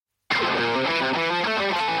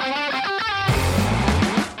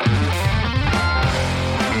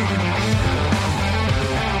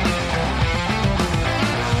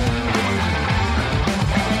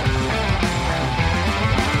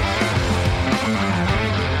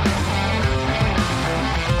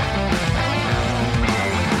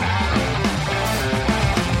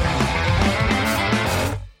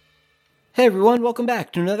Hey everyone, welcome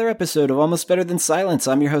back to another episode of Almost Better Than Silence.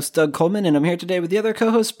 I'm your host, Doug Coleman, and I'm here today with the other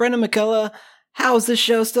co-host, Brendan McCullough. How's this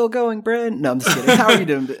show still going, Bren? No, I'm just kidding. How are you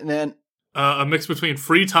doing, man? A mix between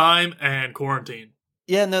free time and quarantine.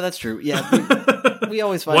 Yeah, no, that's true. Yeah, we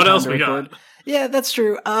always find what time else to we record. got? Yeah, that's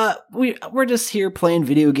true. We're just here playing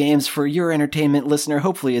video games for your entertainment, listener.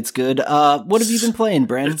 Hopefully it's good. What have you been playing,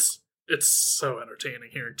 Bren? It's so entertaining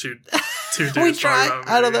hearing two dudes. We try.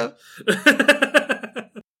 I don't know.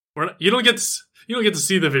 You don't get to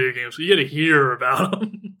see the video games, but you get to hear about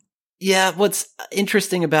them. Yeah, what's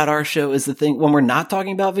interesting about our show is the thing when we're not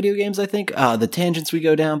talking about video games, I think, the tangents we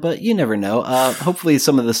go down, but you never know. Hopefully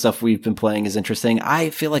some of the stuff we've been playing is interesting.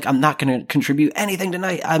 I feel like I'm not going to contribute anything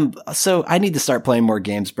tonight. I need to start playing more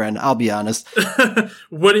games, Bren. I'll be honest.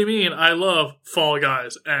 What do you mean? I love Fall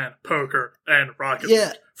Guys and poker and Rocket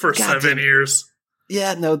League for 7 years.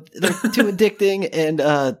 Yeah, no, they're too addicting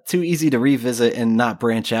and too easy to revisit and not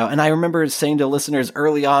branch out. And I remember saying to listeners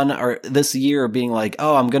early on or this year being like,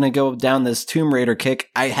 oh, I'm going to go down this Tomb Raider kick.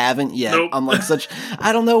 I haven't yet. Nope. I'm like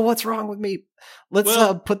I don't know what's wrong with me. Let's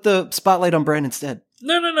put the spotlight on Bren instead.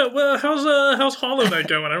 No. Well, how's Hollow Knight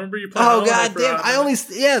going? I remember you playing Hollow Knight. Oh, god damn. I only,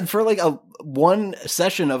 for like one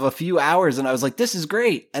session of a few hours and I was like, this is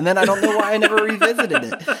great. And then I don't know why I never revisited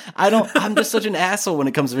it. I'm just such an asshole when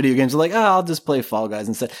it comes to video games. I'm like, I'll just play Fall Guys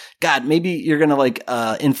instead. God, maybe you're going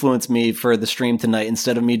to influence me for the stream tonight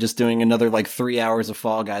instead of me just doing another 3 hours of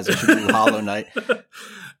Fall Guys. I should do Hollow Knight.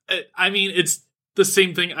 I mean, it's the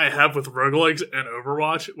same thing I have with roguelikes and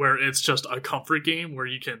Overwatch, where it's just a comfort game where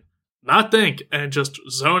you can not think and just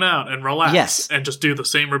zone out and relax and just do the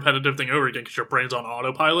same repetitive thing over again because your brain's on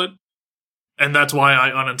autopilot. And that's why I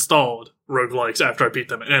uninstalled roguelikes after I beat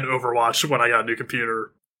them and Overwatch when I got a new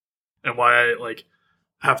computer. And why I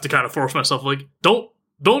have to kind of force myself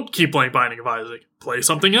don't keep playing Binding of Isaac. Play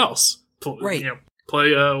something else. Right.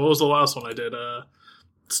 Play what was the last one I did?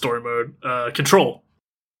 Story mode. Control.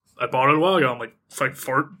 I bought it a while ago. I'm like,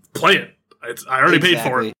 play it. I already paid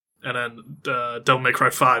for it. And then Devil May Cry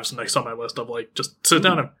 5's next on my list of just sit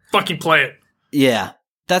down and fucking play it. Yeah.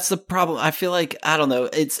 That's the problem. I feel like, I don't know,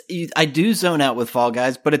 I do zone out with Fall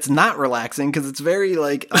Guys, but it's not relaxing because it's very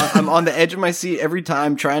I'm on the edge of my seat every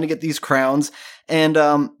time trying to get these crowns. And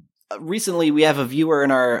recently we have a viewer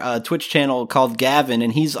in our Twitch channel called Gavin,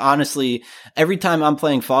 and he's honestly, every time I'm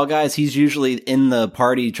playing Fall Guys, he's usually in the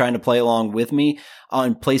party trying to play along with me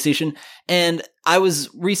on PlayStation. And I was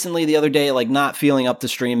recently the other day not feeling up to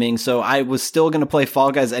streaming, so I was still going to play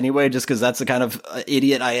Fall Guys anyway just because that's the kind of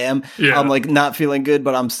idiot I am. Yeah. I'm not feeling good,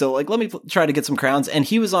 but I'm still let me try to get some crowns. And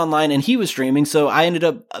he was online and he was streaming, so I ended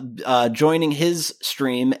up joining his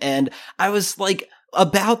stream, and I was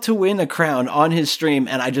about to win a crown on his stream,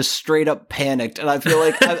 and I just straight up panicked. And I feel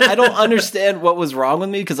like I don't understand what was wrong with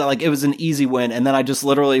me because it was an easy win, and then I just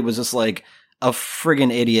literally was just a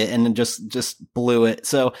friggin' idiot and just blew it.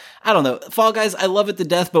 So I don't know. Fall Guys, I love it to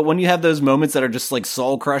death, but when you have those moments that are just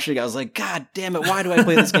soul crushing, I was like, God damn it, why do I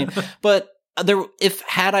play this game? But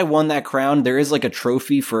had I won that crown, there is a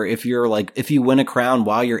trophy for if you win a crown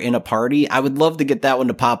while you're in a party. I would love to get that one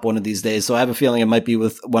to pop one of these days. So I have a feeling it might be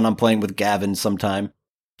when I'm playing with Gavin sometime.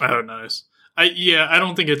 Oh, nice. I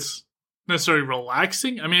don't think it's necessarily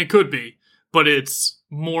relaxing. I mean, it could be, but it's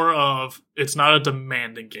more of, it's not a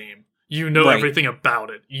demanding game. You know everything about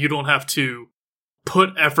it. You don't have to put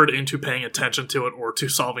effort into paying attention to it or to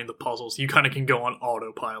solving the puzzles. You kind of can go on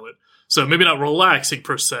autopilot. So maybe not relaxing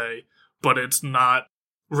per se, but it's not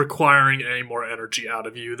requiring any more energy out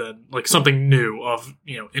of you than something new of,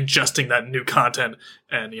 ingesting that new content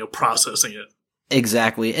and, processing it.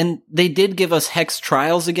 Exactly. And they did give us Hex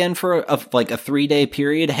Trials again for a 3-day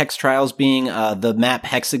period. Hex Trials being the map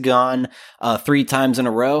Hexagon 3 times in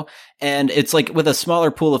a row. And it's with a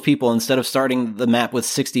smaller pool of people. Instead of starting the map with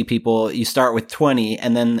 60 people, you start with 20.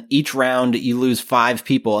 And then each round you lose 5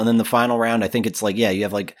 people. And then the final round, I think it's you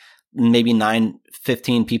have maybe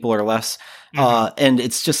 15 people or less. Mm-hmm. And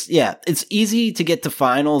it's just, it's easy to get to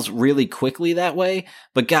finals really quickly that way.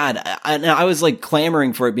 But God, I was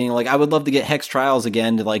clamoring for it being I would love to get Hex Trials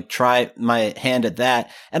again to try my hand at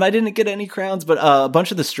that. And I didn't get any crowns, but a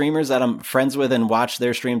bunch of the streamers that I'm friends with and watch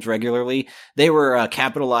their streams regularly, they were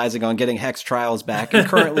capitalizing on getting Hex Trials back. And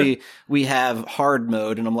currently we have hard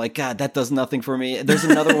mode, and I'm God, that does nothing for me. There's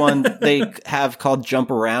another one they have called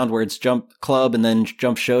Jump Around, where it's Jump Club and then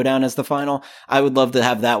Jump Showdown as the final. I would love to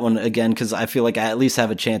have that one again because I feel I at least have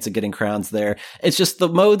a chance of getting crowns there. It's just the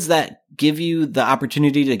modes that give you the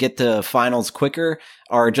opportunity to get to finals quicker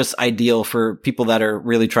are just ideal for people that are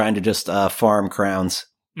really trying to just farm crowns.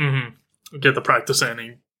 Mm-hmm. Get the practice in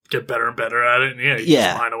and get better and better at it. And you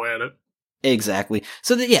just mine away at it. Exactly.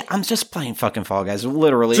 So yeah, I'm just playing fucking Fall Guys.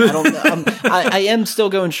 Literally, I don't. I am still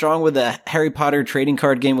going strong with the Harry Potter trading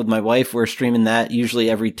card game with my wife. We're streaming that usually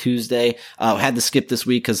every Tuesday. Had to skip this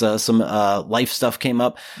week because some life stuff came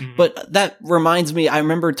up. Mm-hmm. But that reminds me, I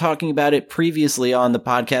remember talking about it previously on the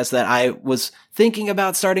podcast that I was thinking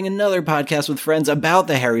about starting another podcast with friends about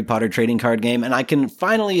the Harry Potter trading card game, and I can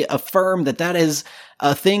finally affirm that that is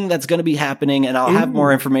a thing that's going to be happening, and I'll have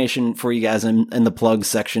more information for you guys in the plugs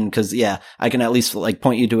section, because yeah, I can at least like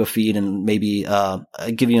point you to a feed and maybe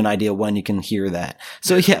give you an idea when you can hear that.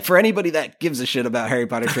 So yeah, for anybody that gives a shit about Harry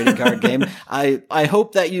Potter trading card game, I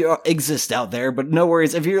hope that you exist out there, but no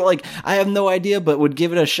worries. If you're like, I have no idea, but would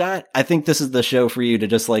give it a shot, I think this is the show for you to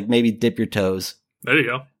just like maybe dip your toes. There you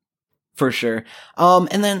go. For sure.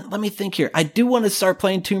 And then let me think here. I do want to start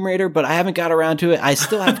playing Tomb Raider, but I haven't got around to it. I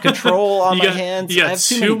still have Control on my hands. You got I have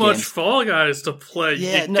too much games. Fall Guys to play.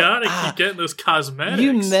 Yeah, you gotta keep getting those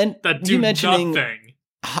cosmetics that do nothing.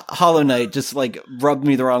 Hollow Knight just like rubbed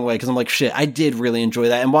me the wrong way because I'm like, shit, I did really enjoy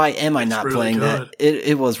that. And why am I not really playing good. That?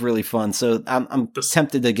 It was really fun. So I'm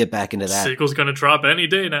tempted to get back into that. The sequel's going to drop any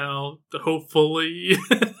day now. Hopefully.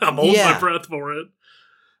 I'm holding my breath for it.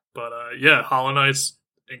 But yeah, Hollow Knight's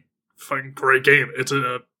fucking great game. It's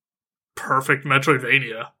a perfect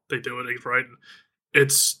Metroidvania. They do it right.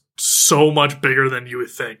 It's so much bigger than you would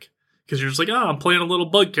think. Because you're just like, I'm playing a little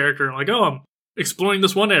bug character. And like, I'm exploring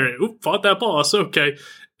this one area. Oop, fought that boss. Okay.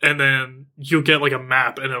 And then you get like a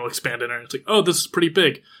map and it'll expand in there. And it's like, this is pretty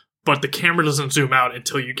big. But the camera doesn't zoom out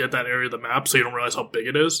until you get that area of the map, so you don't realize how big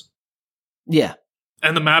it is. Yeah.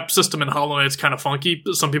 And the map system in Hollow Knight's kind of funky.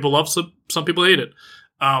 Some people love it, some people hate it.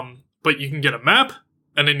 But you can get a map,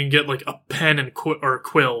 and then you can get like a pen and or a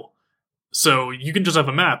quill. So you can just have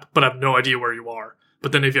a map, but have no idea where you are.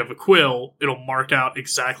 But then if you have a quill, it'll mark out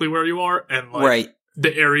exactly where you are and like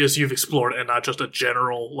the areas you've explored, and not just a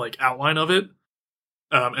general like outline of it.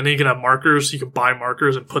 And then you can have markers. You can buy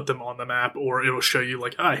markers and put them on the map, or it'll show you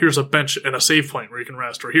like, here's a bench and a save point where you can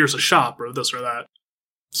rest, or here's a shop, or this or that.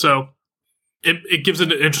 So it gives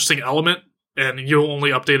it an interesting element, and you'll only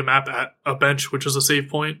update a map at a bench, which is a save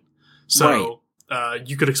point. So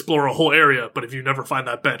you could explore a whole area, but if you never find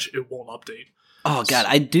that bench, it won't update. Oh, God.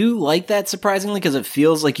 I do like that, surprisingly, because it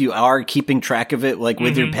feels like you are keeping track of it, like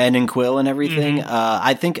with your pen and quill and everything.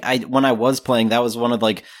 I think when I was playing, that was one of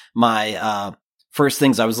like my first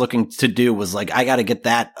things I was looking to do was like, I got to get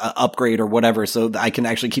that upgrade or whatever so that I can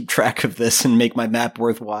actually keep track of this and make my map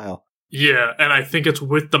worthwhile. Yeah, and I think it's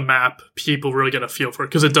with the map, people really get a feel for it,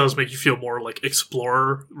 because it does make you feel more like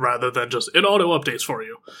explorer rather than just it auto updates for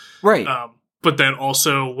you. Right. But then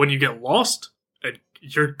also, when you get lost, and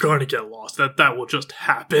you're going to get lost, that will just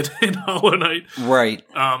happen in Hollow Knight. Right.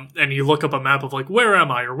 And you look up a map of like, where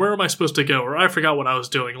am I, or where am I supposed to go, or I forgot what I was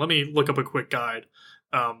doing, let me look up a quick guide.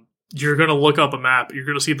 You're going to look up a map, you're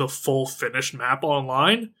going to see the full finished map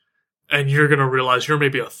online, and you're going to realize you're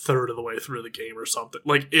maybe a third of the way through the game or something.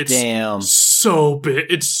 Like, it's so big.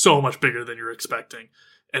 It's so much bigger than you're expecting.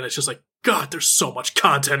 And it's just like, God, there's so much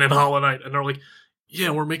content in Hollow Knight. And they're like, yeah,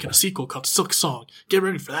 we're making a sequel called Silksong. Get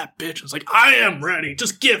ready for that, bitch. And it's like, I am ready.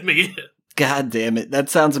 Just give me it. God damn it. That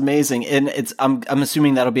sounds amazing. And I'm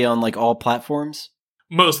assuming that'll be on like all platforms?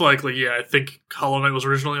 Most likely, yeah. I think Hollow Knight was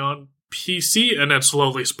originally on PC and then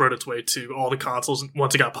slowly spread its way to all the consoles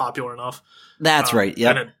once it got popular enough. That's right, yeah.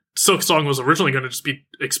 And then Silksong was originally going to just be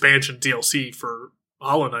expansion DLC for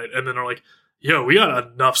Hollow Knight, and then they're like, yo, we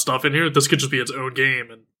got enough stuff in here, this could just be its own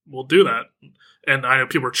game, and we'll do that. And I know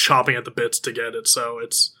people are chopping at the bits to get it, so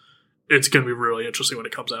it's going to be really interesting when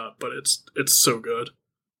it comes out, but it's so good.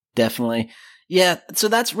 Definitely. Yeah, so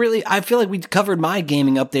that's really, I feel like we covered my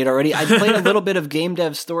gaming update already. I played a little bit of Game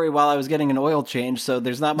Dev Story while I was getting an oil change, so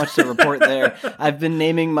there's not much to report there. I've been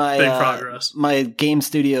naming my my game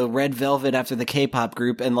studio Red Velvet after the K-pop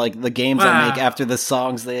group, and like the games I make after the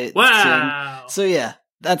songs they sing. So yeah,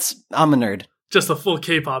 I'm a nerd. Just a full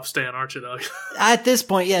K-pop stan, aren't you, Doug? At this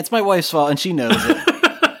point, yeah, it's my wife's fault, and she knows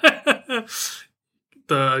it.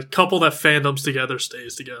 The couple that fandoms together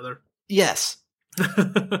stays together. Yes.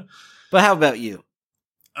 But how about you?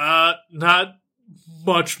 Not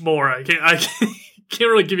much more. I can't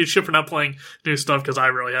really give you shit for not playing new stuff because I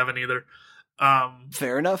really haven't either.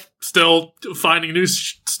 Fair enough. Still finding new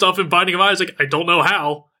stuff in Binding of Isaac. I don't know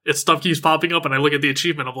how. Stuff keeps popping up, and I look at the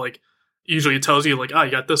achievement of like, usually it tells you like,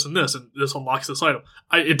 you got this and this unlocks this item.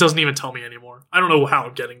 It doesn't even tell me anymore. I don't know how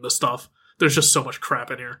I'm getting this stuff. There's just so much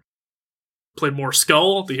crap in here. Played more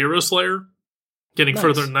Skull, the Hero Slayer. Getting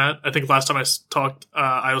further than that, I think last time I talked,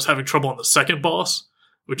 I was having trouble on the second boss,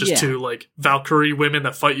 which is two like Valkyrie women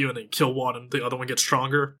that fight you and then kill one and the other one gets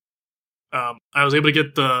stronger. I was able to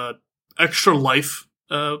get the extra life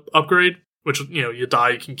upgrade which, you die,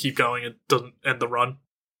 you can keep going, it doesn't end the run.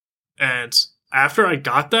 And after I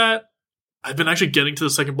got that, I've been actually getting to the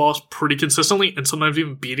second boss pretty consistently, and sometimes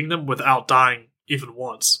even beating them without dying even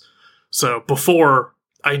once. So before,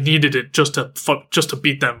 I needed it just to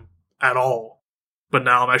beat them at all. But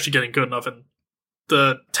now I'm actually getting good enough, and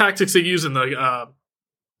the tactics they use and the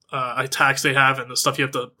attacks they have and the stuff you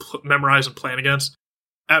have to memorize and plan against,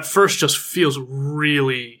 at first just feels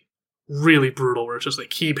really, really brutal, where it's just they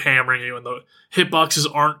keep hammering you, and the hitboxes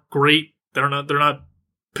aren't great. They're not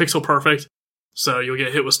pixel perfect. So you'll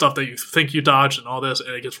get hit with stuff that you think you dodged and all this,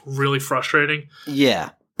 and it gets really frustrating.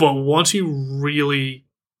 Yeah. But once you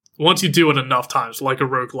do it enough times, like a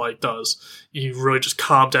roguelike does, you really just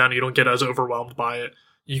calm down, you don't get as overwhelmed by it.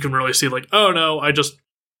 You can really see, like, oh no,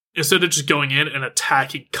 instead of just going in and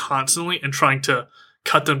attacking constantly and trying to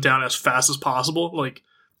cut them down as fast as possible, like,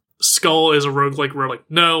 Skull is a roguelike where, like,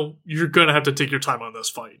 no, you're gonna have to take your time on this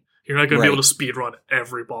fight. You're not gonna be able to speedrun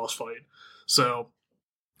every boss fight. So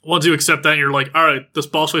once you accept that, you're like, all right, this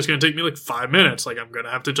boss fight's going to take me like 5 minutes. Like, I'm going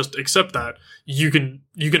to have to just accept that. You can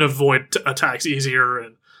avoid attacks easier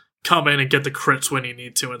and come in and get the crits when you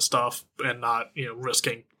need to and stuff, and not,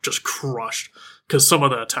 risking just crushed, because some of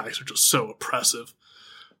the attacks are just so oppressive.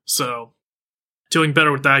 So doing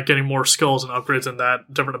better with that, getting more skulls and upgrades and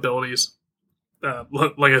that, different abilities.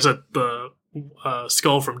 Like I said, the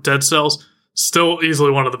skull from Dead Cells, still easily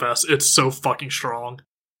one of the best. It's so fucking strong.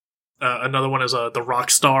 Another one is the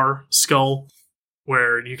Rockstar skull,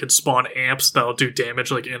 where you can spawn amps that'll do damage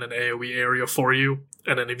like in an AoE area for you,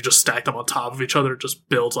 and then if you just stack them on top of each other, it just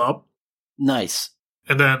builds up. Nice.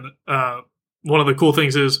 And then one of the cool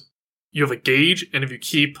things is you have a gauge, and if you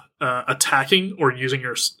keep attacking or using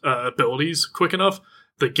your abilities quick enough,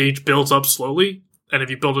 the gauge builds up slowly, and if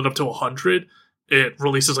you build it up to 100, it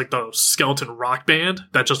releases like the skeleton rock band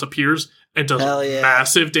that just appears and does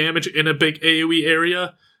massive damage in a big AoE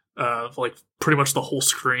area. Like pretty much the whole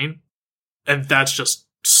screen, and that's just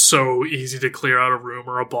so easy to clear out a room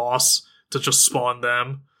or a boss to just spawn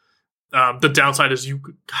them. The downside is you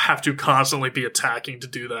have to constantly be attacking to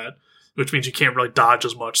do that, which means you can't really dodge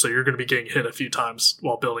as much, so you're going to be getting hit a few times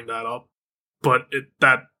while building that up. But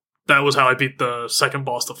that was how I beat the second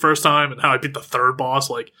boss the first time, and how I beat the third boss.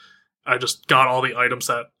 Like, I just got all the items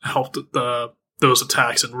that helped those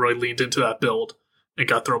attacks and really leaned into that build and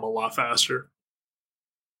got through them a lot faster.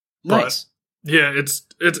 Nice. But, yeah, it's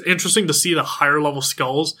interesting to see the higher level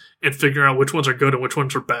skulls and figuring out which ones are good and which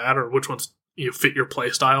ones are bad, or which ones fit your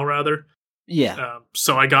play style rather. Yeah.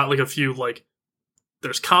 So I got like a few, like,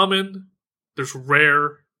 there's common, there's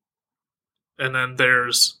rare, and then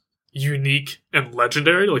there's unique and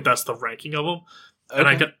legendary. Like, that's the ranking of them. Okay.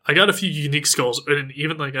 And I got a few unique skulls, and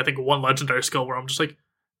even like I think one legendary skull where I'm just like,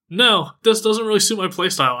 no, this doesn't really suit my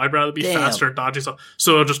playstyle. I'd rather be faster and dodging stuff.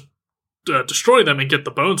 So I'll just destroy them and get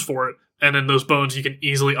the bones for it, and then those bones you can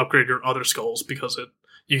easily upgrade your other skulls, because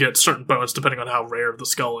you get certain bones depending on how rare the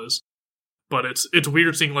skull is. But it's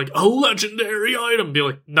weird seeing like a legendary item, be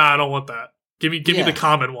like, nah, I don't want that. Give me the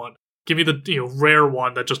common one. Give me the rare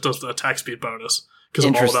one that just does the attack speed bonus, because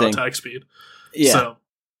I'm all about attack speed. Yeah. So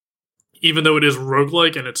even though it is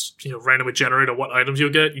roguelike and it's randomly generated what items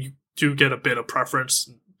you'll get, you do get a bit of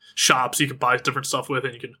preference. Shops you can buy different stuff with,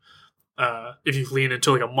 and you can. If you lean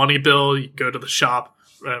into like a money bill, you can go to the shop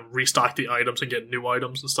and restock the items and get new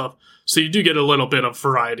items and stuff. So you do get a little bit of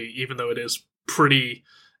variety, even though it is pretty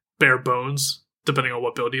bare bones, depending on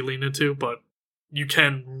what build you lean into. But you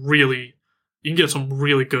can get some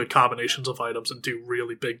really good combinations of items and do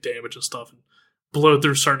really big damage and stuff, and blow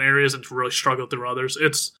through certain areas and really struggle through others.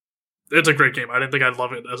 It's a great game. I didn't think I'd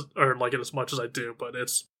love it or like it as much as I do, but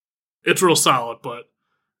it's real solid. But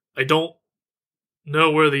I don't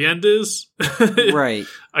know where the end is. Right.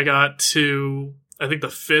 I got to, I think, the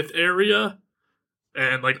 5th area,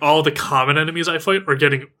 and like all the common enemies I fight are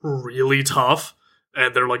getting really tough,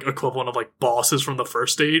 and they're like equivalent of like bosses from the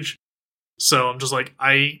first stage. So I'm just like,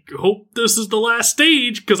 I hope this is the last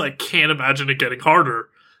stage, because I can't imagine it getting harder.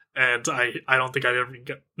 And I don't think I've ever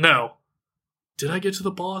no. Did I get to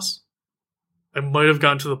the boss? I might have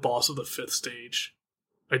gotten to the boss of the 5th stage.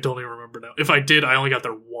 I don't even remember now. If I did, I only got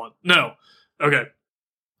there one. No. Okay.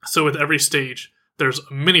 So with every stage, there's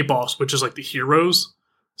a mini boss, which is like the heroes.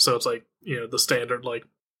 So it's like, the standard, like,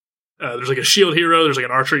 there's like a shield hero, there's like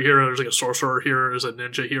an archer hero, there's like a sorcerer hero, there's a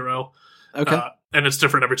ninja hero. Okay. And it's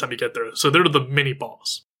different every time you get there. So they're the mini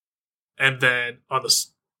boss. And then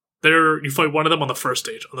you fight one of them on the first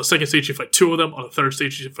stage. On the second stage, you fight 2 of them. On the third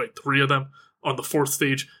stage, you fight 3 of them. On the 4th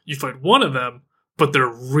stage, you fight 1 of them, but they're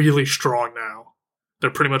really strong now.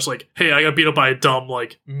 They're pretty much like, hey, I got beat up by a dumb,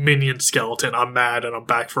 like, minion skeleton. I'm mad and I'm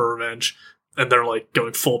back for revenge. And they're, like,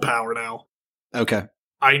 going full power now. Okay.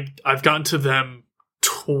 I've gotten to them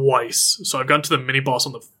twice. So I've gotten to the mini boss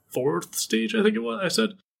on the 4th stage, I think it was. I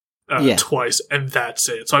said twice, and that's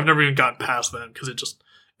it. So I've never even gotten past them because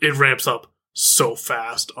it ramps up so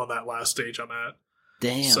fast on that last stage I'm at.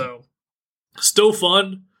 Damn. So still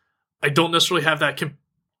fun. I don't necessarily have that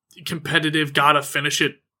competitive gotta finish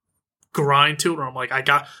it grind to it, where I'm like, I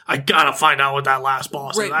gotta find out what that last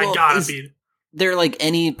boss is. I gotta beat. There like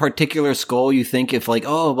any particular skull you think if like,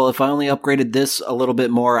 oh well, if I only upgraded this a little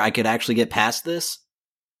bit more, I could actually get past this?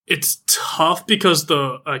 It's tough because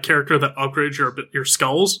the character that upgrades your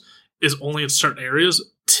skulls is only in certain areas,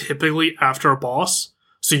 typically after a boss.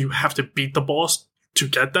 So you have to beat the boss to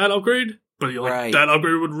get that upgrade. But that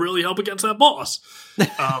upgrade would really help against that boss.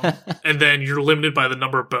 And then you're limited by the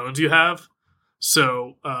number of bones you have.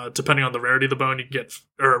 So depending on the rarity of the bone, you can get,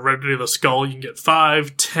 or rarity of the skull, you can get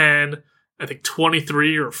 5, 10, I think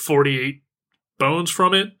 23 or 48 bones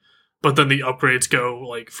from it. But then the upgrades go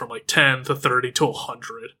like from like 10 to 30 to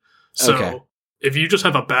 100. So if you just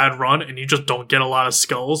have a bad run and you just don't get a lot of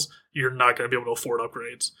skulls, you're not going to be able to afford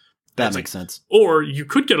upgrades. That makes sense. Or you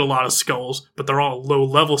could get a lot of skulls, but they're all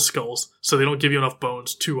low-level skulls, so they don't give you enough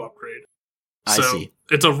bones to upgrade. I see.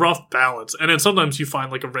 It's a rough balance. And then sometimes you find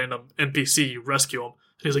like a random NPC, you rescue him,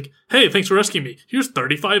 and he's like, hey, thanks for rescuing me. Here's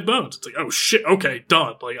 35 bones. It's like, oh shit, okay,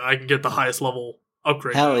 done. Like, I can get the highest level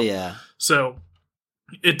upgrade. Hell yeah. So,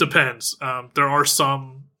 it depends. There are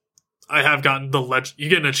some... I have gotten you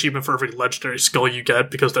get an achievement for every legendary skull you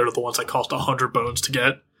get, because they're the ones that cost 100 bones to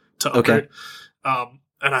get, to upgrade.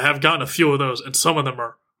 And I have gotten a few of those, and some of them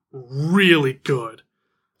are really good.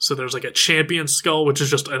 So there's like a champion skull, which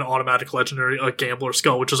is just an automatic legendary, a gambler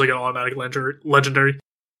skull, which is like an automatic legendary.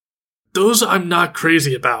 Those I'm not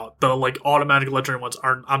crazy about. The like automatic legendary ones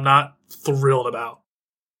I'm not thrilled about.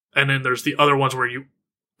 And then there's the other ones where you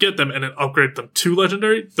get them and then upgrade them to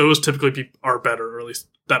legendary. Those typically are better, or at least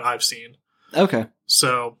that I've seen. Okay.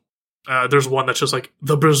 So there's one that's just like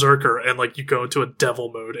the Berserker, and like you go into a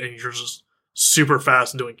devil mode and you're just super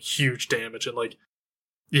fast and doing huge damage, and like,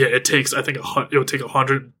 yeah, it takes, I think it would take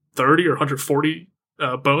 130 or 140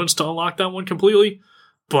 bones to unlock that one completely,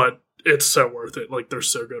 but it's so worth it. Like, they're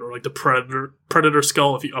so good. Or like the Predator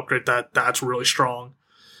skull, if you upgrade that, that's really strong.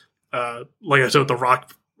 Like I said with the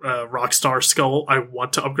Rockstar skull, I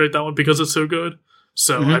want to upgrade that one because it's so good.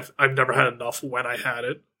 So I've never had enough when I had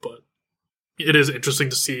it, but it is interesting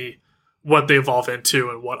to see what they evolve into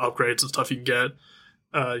and what upgrades and stuff you can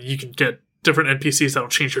get. You can get different NPCs that'll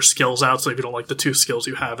change your skills out, so if you don't like the 2 skills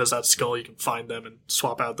you have as that skull, you can find them and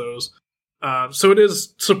swap out those. So it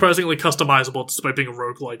is surprisingly customizable, despite being a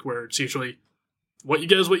roguelike, where it's usually what you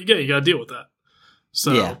get is what you get. You gotta deal with that.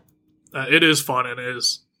 So it is fun and it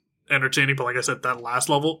is entertaining, but like I said, that last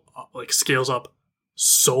level like scales up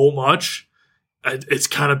so much. It's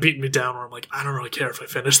kind of beating me down where I'm like, I don't really care if I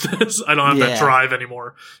finish this. I don't have that drive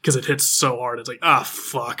anymore because it hits so hard. It's like,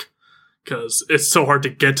 fuck. Because it's so hard to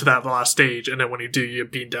get to that last stage, and then when you do, you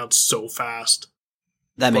get beaten down so fast.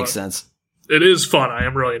 That makes sense. It is fun. I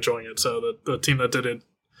am really enjoying it. So the team that did it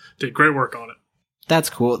did great work on it.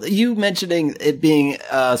 That's cool. You mentioning it being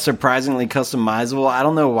surprisingly customizable. I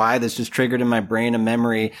don't know why this just triggered in my brain a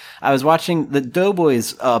memory. I was watching the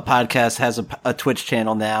Doughboys podcast has a Twitch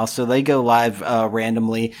channel now, so they go live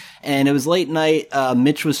randomly. And it was late night.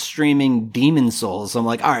 Mitch was streaming Demon Souls. So I'm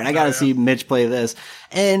like, all right, I got to see Mitch play this.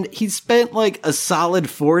 And he spent like a solid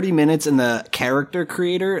 40 minutes in the character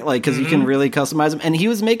creator, like, cause you can really customize him. And he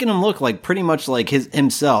was making him look like pretty much like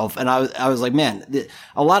himself. And I was like, man,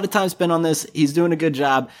 a lot of time spent on this. He's doing a good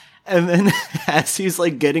job. And then as he's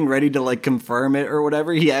like getting ready to like confirm it or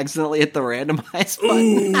whatever, he accidentally hit the randomize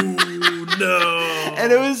button. Ooh, no.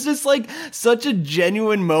 And it was just like such a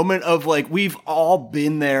genuine moment of like, we've all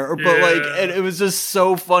been there, but like, and it was just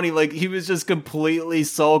so funny. Like, he was just completely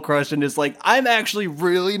soul crushed and just like, I'm actually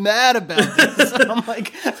really mad about this. And I'm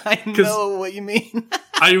like, I know what you mean.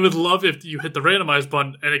 I would love if you hit the randomize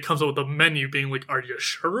button and it comes up with a menu being like, are you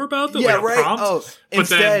sure about that? Yeah, like a right. prompt? Oh, but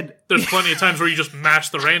instead, then there's plenty of times where you just mash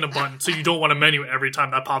the random button, so you don't want a menu every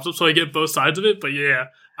time that pops up. So I get both sides of it. But yeah,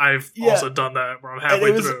 I've also done that where I'm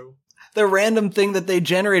halfway through. The random thing that they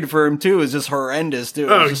generated for him too is just horrendous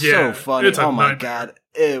too. It was just so funny. Oh my god,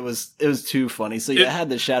 it was too funny. So yeah, I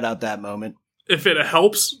had to shout out that moment. If it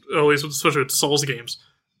helps, at least especially with Souls games,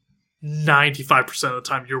 95% of the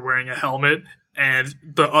time you're wearing a helmet. And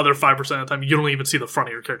the other 5% of the time, you don't even see the front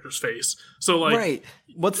of your character's face. So, like, right.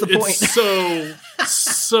 What's the point? It's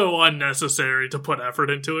so unnecessary to put effort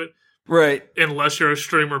into it. Right. Unless you're a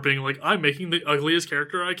streamer being like, I'm making the ugliest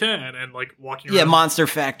character I can, and like walking around. Yeah, Monster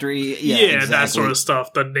Factory. Yeah, exactly. That sort of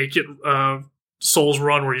stuff. The naked Souls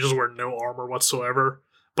run where you just wear no armor whatsoever.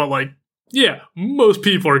 But like, yeah, most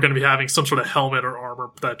people are going to be having some sort of helmet or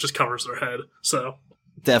armor that just covers their head. So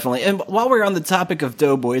definitely. And while we're on the topic of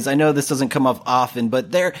Doughboys, I know this doesn't come up often,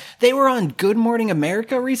 but they were on Good Morning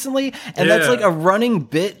America recently, and that's like a running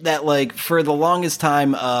bit that, like, for the longest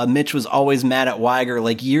time, Mitch was always mad at Weiger.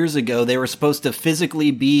 Like, years ago, they were supposed to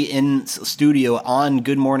physically be in studio on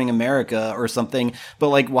Good Morning America or something, but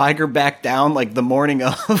like Weiger backed down like the morning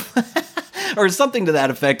of. Or something to that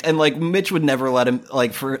effect, and like Mitch would never let him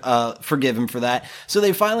forgive him for that. So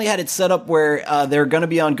they finally had it set up where they're going to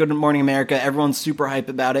be on Good Morning America. Everyone's super hype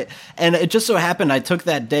about it, and it just so happened I took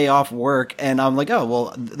that day off work, and I'm like, oh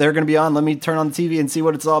well, they're going to be on. Let me turn on the TV and see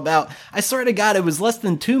what it's all about. I swear to God, it was less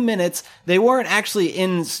than 2 minutes. They weren't actually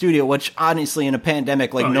in studio, which honestly, in a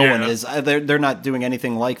pandemic, like no one is. They're not doing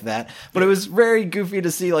anything like that. But it was very goofy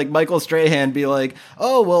to see like Michael Strahan be like,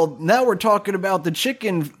 oh well, now we're talking about the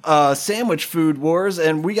chicken sandwich food wars,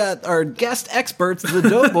 and we got our guest experts, the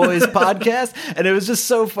Doughboys podcast, and it was just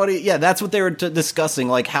so funny. Yeah, that's what they were discussing,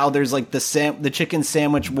 like how there's like the chicken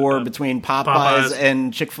sandwich war between Popeyes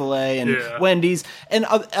and Chick-fil-A and Wendy's, and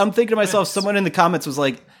I'm thinking to myself, someone in the comments was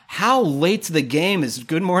like, how late to the game is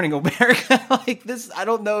Good Morning America? Like this, I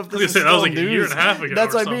don't know if this is still that was like news. A year and a half ago.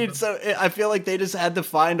 That's what I mean. So I feel like they just had to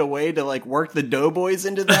find a way to like work the Doughboys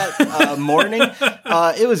into that morning.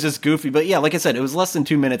 It was just goofy, but yeah, like I said, it was less than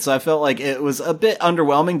 2 minutes, so I felt like it was a bit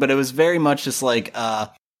underwhelming, but it was very much just like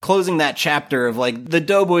closing that chapter of like the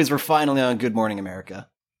Doughboys were finally on Good Morning America.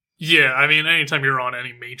 Yeah, I mean, anytime you're on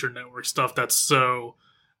any major network stuff, that's so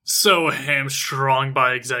hamstrung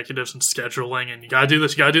by executives and scheduling, and you gotta do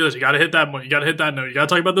this, you gotta do this, you gotta hit that point, you gotta hit that note, you gotta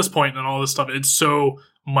talk about this point and all this stuff. It's so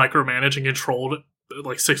micromanaged and controlled,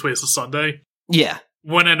 like 6 ways to Sunday. Yeah.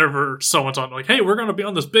 Whenever someone's on, like, hey, we're gonna be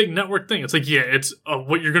on this big network thing, it's like, yeah, it's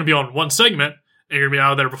what you're gonna be on one segment, and you're gonna be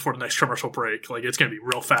out of there before the next commercial break. Like, it's gonna be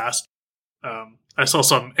real fast. I saw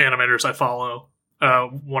some animators I follow.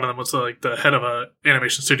 One of them was like the head of a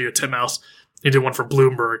animation studio, Tim Mouse. He did one for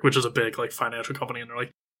Bloomberg, which is a big like financial company, and they're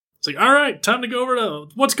like, it's like, all right, time to go over to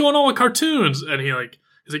what's going on with cartoons. And he's like,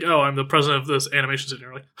 oh, I'm the president of this animation studio.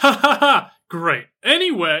 You're like, ha ha ha, great.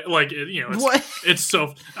 Anyway, like, it's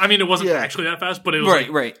so, I mean, it wasn't actually that fast, but it was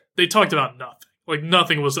right. They talked about nothing. Like,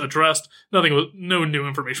 nothing was addressed. No new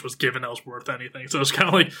information was given that was worth anything. So it's kind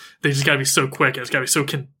of like, they just gotta be so quick and it's gotta be so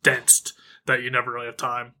condensed that you never really have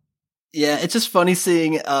time. Yeah, it's just funny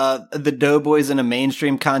seeing the Doughboys in a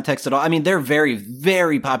mainstream context at all. I mean, they're very,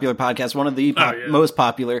 very popular podcast, one of the most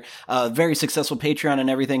popular, very successful Patreon and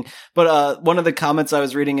everything. But one of the comments I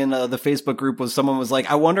was reading in the Facebook group was someone was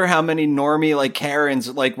like, I wonder how many normie like Karens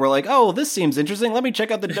like were like, oh, this seems interesting. Let me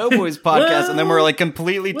check out the Doughboys podcast. And then we're like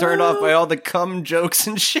completely turned off by all the cum jokes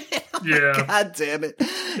and shit. Yeah. God damn it.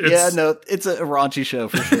 It's a raunchy show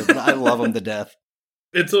for sure, but I love them to death.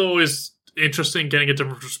 It's always interesting getting a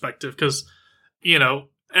different perspective because,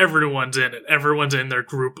 everyone's in it. Everyone's in their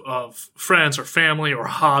group of friends or family or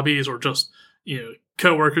hobbies or just,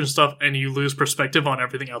 coworkers and stuff, and you lose perspective on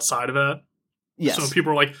everything outside of that. Yes. So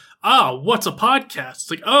people are like, what's a podcast?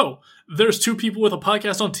 It's like, oh, there's two people with a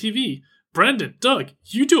podcast on TV. Brendan, Doug,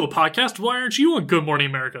 you do a podcast. Why aren't you on Good Morning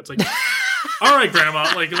America? It's like, all right,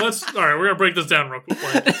 Grandma, like, all right, we're going to break this down real quick.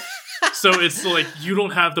 Like, so it's like you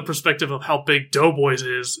don't have the perspective of how big Doughboys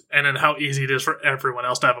is and then how easy it is for everyone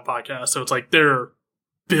else to have a podcast. So it's like there are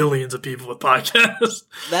billions of people with podcasts.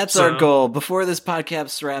 That's our goal. Before this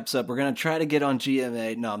podcast wraps up, we're going to try to get on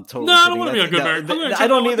GMA. No, I'm totally kidding. I don't want to be on Good America. I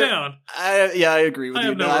don't either. I agree with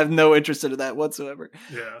you. I have no interest in that whatsoever.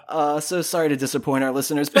 Yeah. So sorry to disappoint our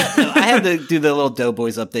listeners, but I had to do the little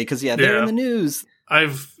Doughboys update because, they're in the news.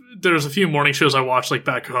 There's a few morning shows I watched like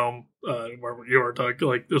back home where you are, Doug.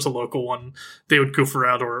 Like there's a local one they would goof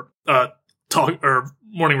around or talk or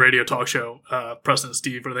morning radio talk show, President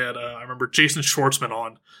Steve, where they had I remember Jason Schwartzman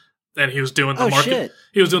on, and he was doing the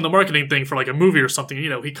he was doing the marketing thing for like a movie or something.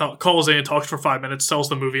 He calls in, talks for 5 minutes, sells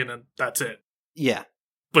the movie, and then that's it. Yeah.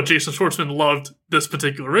 But Jason Schwartzman loved this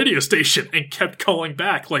particular radio station and kept calling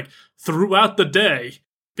back like throughout the day,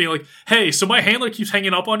 being like, hey, so my handler keeps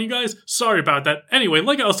hanging up on you guys. Sorry about that. Anyway,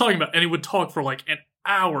 like I was talking about, and he would talk for like an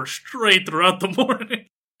hour straight throughout the morning.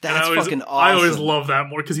 That's fucking awesome. I always love that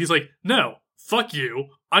more because he's like, no, fuck you.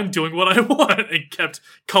 I'm doing what I want. And kept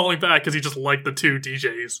calling back because he just liked the two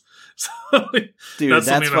DJs. So, dude,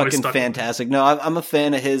 that's fucking fantastic. No, I'm a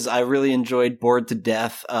fan of his. I really enjoyed Bored to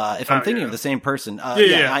Death. If I'm thinking of the same person.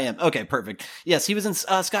 Yeah, I am. Okay, perfect. Yes, he was in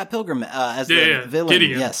Scott Pilgrim as the villain.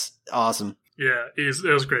 Gideon. Yes, awesome. Yeah, it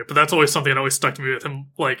was great. But that's always something that always stuck to me with him.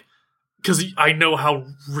 Like, because I know how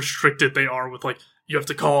restricted they are with, like, you have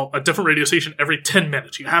to call a different radio station every 10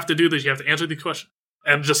 minutes. You have to do this. You have to answer the question.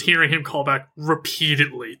 And just hearing him call back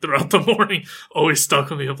repeatedly throughout the morning always stuck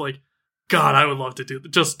with me of like, God, I would love to do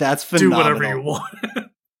just That's do phenomenal. whatever you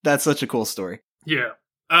want. That's such a cool story. Yeah.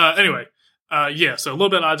 Anyway, so a little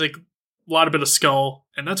bit Isaac, a lot of bit of Skull,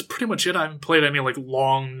 and that's pretty much it. I haven't played any like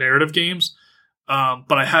long narrative games,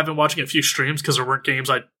 but I have been watching a few streams because there weren't games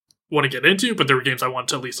I want to get into, but there were games I wanted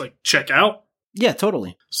to at least like check out. Yeah,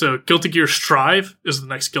 totally. So Guilty Gear Strive is the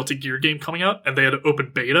next Guilty Gear game coming out, and they had an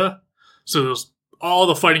open beta. So there's all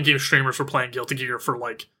the fighting game streamers were playing Guilty Gear for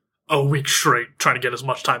like a week straight, trying to get as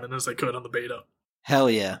much time in as they could on the beta. Hell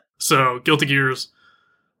yeah. So Guilty Gear's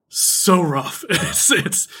so rough.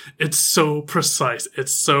 It's so precise.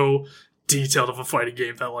 It's so detailed of a fighting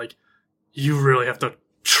game that like you really have to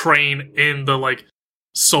train in the like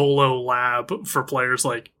solo lab for players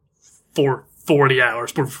like for 40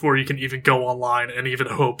 hours before you can even go online and even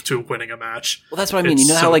hope to winning a match. Well, that's what I mean. You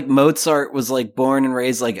know how like Mozart was like born and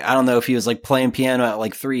raised, like, I don't know if he was like playing piano at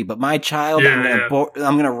like 3, but my child, I'm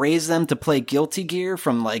gonna raise them to play Guilty Gear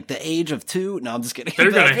from like the age of 2. No, I'm just kidding.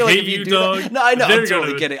 They're gonna hate like you, Doug. No, I know. I'm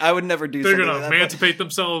totally kidding. I would never do. They're something gonna like that, emancipate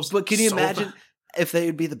themselves. But can you imagine if they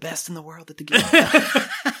would be the best in the world at the game?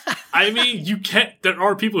 I mean, you can't. There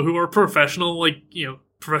are people who are professional, like, you know,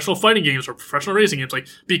 professional fighting games or professional racing games, like,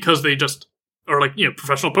 because they just, or like, you know,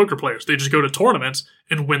 professional poker players. They just go to tournaments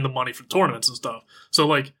and win the money from tournaments and stuff. So,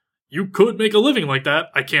 like, you could make a living like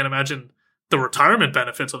that. I can't imagine the retirement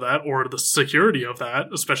benefits of that or the security of that,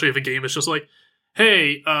 especially if a game is just like,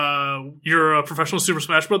 hey, you're a professional Super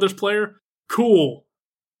Smash Brothers player? Cool.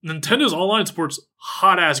 Nintendo's online sports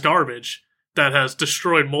hot-ass garbage that has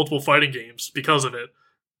destroyed multiple fighting games because of it.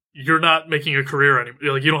 You're not making a career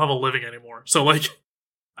anymore. Like, you don't have a living anymore. So, like,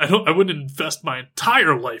 I wouldn't invest my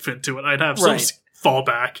entire life into it. I'd have some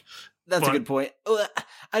fallback. That's a good point.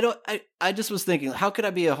 I just was thinking, how could I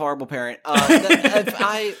be a horrible parent? If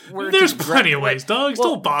I were There's plenty of ways, Doug.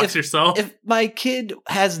 Don't box yourself. If my kid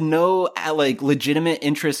has no like legitimate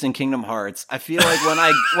interest in Kingdom Hearts, I feel like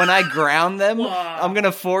when I ground them, I'm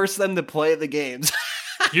gonna force them to play the games.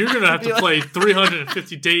 You're going to have to play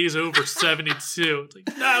 350 days over 72. It's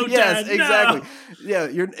like, no, yes, Dad, exactly. No.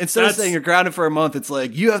 Yeah, instead of saying you're grounded for a month, it's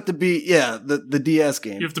like, you have to be, the DS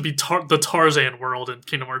game. You have to be the Tarzan world in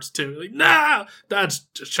Kingdom Hearts 2. Like, nah, that's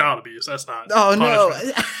just child abuse. That's not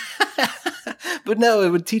punishment. No. But no, it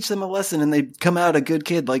would teach them a lesson and they'd come out a good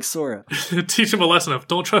kid like Sora. Teach them a lesson of,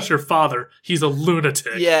 don't trust your father. He's a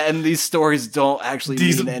lunatic. Yeah, and these stories don't actually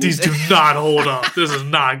mean anything. These do not hold up. This is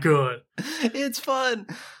not good. It's fun.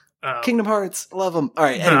 Kingdom Hearts, love them. All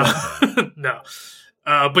right, anyway. No.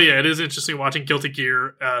 But yeah, it is interesting watching Guilty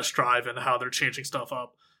Gear Strive and how they're changing stuff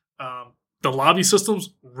up. The lobby system's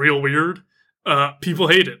real weird. People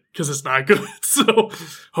hate it because it's not good. So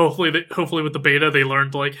hopefully with the beta they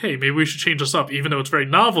learned like, hey, maybe we should change this up. Even though it's very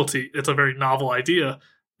novelty, it's a very novel idea.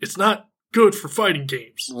 It's not good for fighting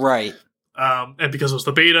games, right? And because it was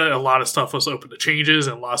the beta, a lot of stuff was open to changes,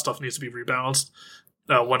 and a lot of stuff needs to be rebalanced.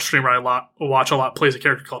 One streamer I watch a lot plays a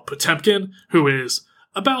character called Potemkin, who is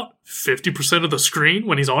about 50% of the screen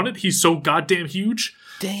when he's on it. He's so goddamn huge.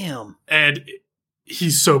 Damn. And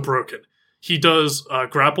he's so broken. He does a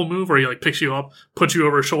grapple move where he like picks you up, puts you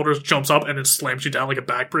over his shoulders, jumps up, and then slams you down like a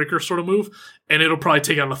backbreaker sort of move. And it'll probably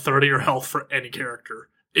take out a 30 or health for any character.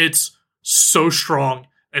 It's so strong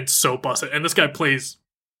and so busted. And this guy plays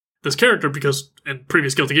this character because in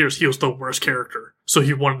previous Guilty Gears, he was the worst character. So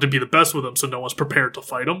he wanted to be the best with him so no one's prepared to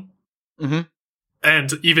fight him. Mm-hmm.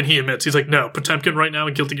 And even he admits, he's like, no, Potemkin right now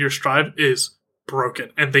in Guilty Gear Strive is broken.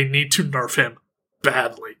 And they need to nerf him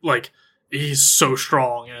badly. Like, he's so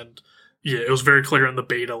strong and... yeah, it was very clear in the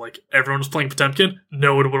beta, like, everyone was playing Potemkin,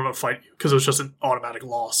 no one would want to fight you, because it was just an automatic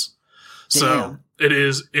loss. Damn. So, it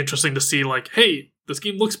is interesting to see, like, hey, this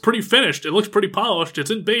game looks pretty finished, it looks pretty polished,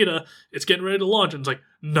 it's in beta, it's getting ready to launch, and it's like,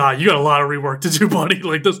 nah, you got a lot of rework to do, buddy,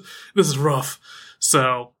 like, this is rough.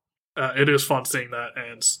 So, it is fun seeing that,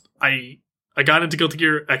 and I got into Guilty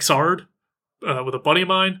Gear XR'd with a buddy of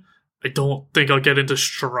mine. I don't think I'll get into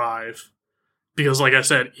Strive. Because, like I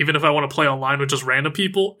said, even if I want to play online with just random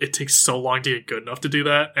people, it takes so long to get good enough to do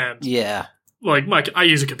that. And yeah, like I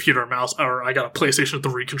use a computer and mouse, or I got a PlayStation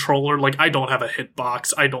 3 controller. Like, I don't have a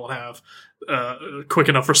hitbox. I don't have quick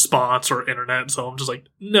enough response or internet. So I'm just like,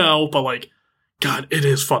 no. But like, God, it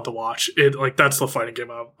is fun to watch. It like that's the fighting game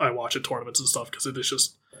I watch at tournaments and stuff because it is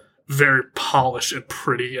just very polished and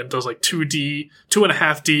pretty and does like 2D,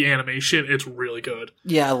 2.5D animation. It's really good.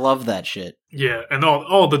 Yeah, I love that shit. Yeah, and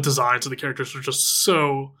all the designs of the characters are just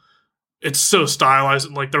so... it's so stylized,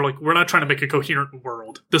 and like they're like, we're not trying to make a coherent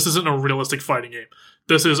world. This isn't a realistic fighting game.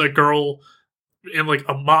 This is a girl in like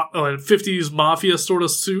a 50s mafia sort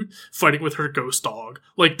of suit fighting with her ghost dog.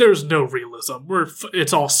 Like, there's no realism.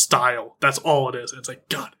 It's all style. That's all it is. And it's like,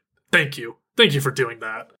 God, thank you. Thank you for doing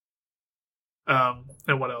that.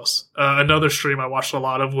 And what else? Another stream I watched a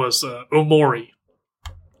lot of was Omori.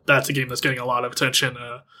 That's a game that's getting a lot of attention.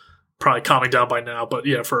 Probably calming down by now, but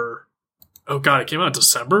yeah, oh god, it came out in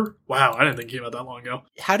December? Wow, I didn't think it came out that long ago.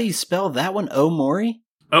 How do you spell that one? Omori?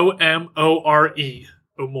 Omore.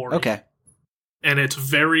 Omori. Okay. And it's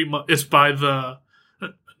it's by the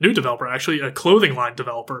new developer, actually, a clothing line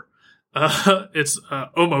developer. It's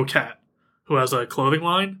Omocat, who has a clothing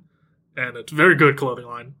line, and it's a very good clothing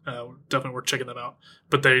line. Definitely worth checking them out.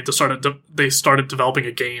 But they started developing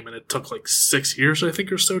a game, and it took like 6 years, I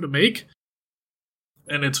think, or so to make.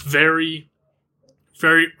 And it's very,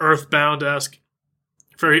 very Earthbound-esque,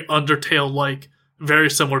 very Undertale-like, very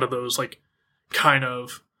similar to those like kind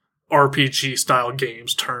of RPG-style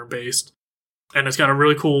games, turn-based. And it's got a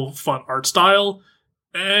really cool, fun art style,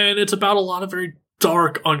 and it's about a lot of very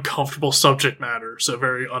dark, uncomfortable subject matter. So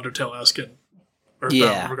very Undertale-esque and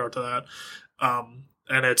Earthbound in regard to that.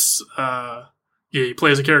 And it's he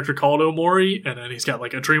plays a character called Omori, and then he's got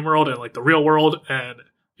like a dream world and like the real world, and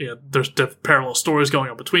there's parallel stories going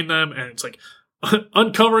on between them, and it's like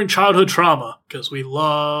uncovering childhood trauma, because we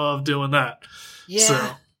love doing that. Yeah.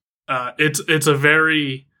 So it's a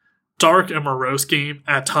very dark and morose game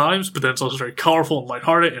at times, but then it's also very colorful and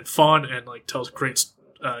lighthearted and fun, and like tells great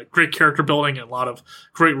character building and a lot of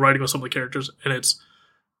great writing with some of the characters. And it's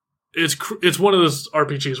one of those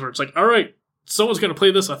RPGs where it's like, all right, someone's going to play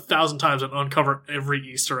this 1,000 times and uncover every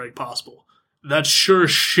Easter egg possible. That's sure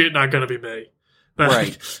as shit not going to be me.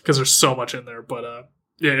 Right. Because there's so much in there. But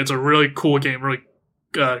yeah, it's a really cool game, really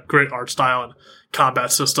great art style and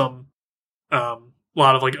combat system. A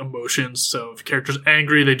lot of like emotions. So if a character's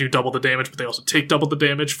angry, they do double the damage, but they also take double the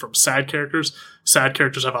damage from sad characters. Sad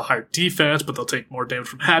characters have a higher defense, but they'll take more damage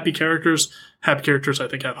from happy characters. Happy characters, I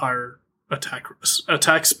think, have higher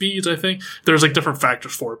attack speeds, I think. There's like different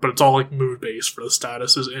factors for it, but it's all like mood based for the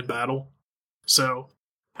statuses in battle. So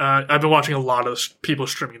I've been watching a lot of people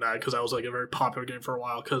streaming that, because that was like a very popular game for a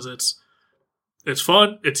while, because it's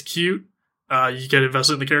fun, it's cute, you get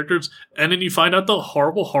invested in the characters, and then you find out the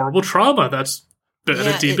horrible trauma that's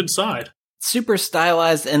deep inside. Super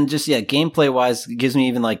stylized, and just gameplay wise, gives me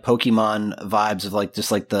even like Pokemon vibes of like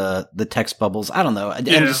just like the text bubbles. I don't know, and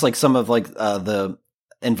just like some of like the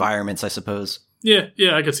environments, I suppose. Yeah,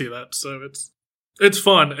 I can see that. So it's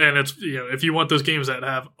fun, and it's if you want those games that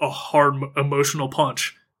have a hard emotional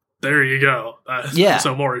punch, there you go. That's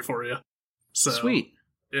Omori for you. So sweet.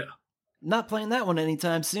 Yeah. Not playing that one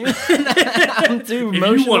anytime soon. I'm too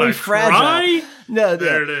emotionally fragile. Cry? No,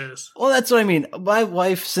 there it is. Well, that's what I mean. My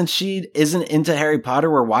wife, since she isn't into Harry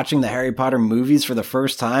Potter, we're watching the Harry Potter movies for the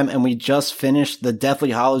first time, and we just finished the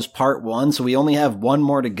Deathly Hallows Part 1, so we only have one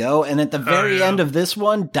more to go. And at the very end of this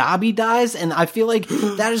one, Dobby dies, and I feel like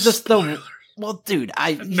that is just the... Well, dude,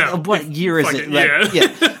 what year is it?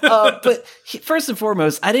 But first and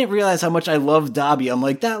foremost, I didn't realize how much I love Dobby. I'm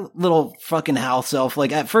like, that little fucking house elf.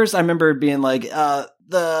 Like, at first I remember being like,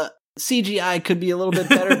 the CGI could be a little bit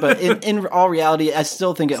better, but in all reality, I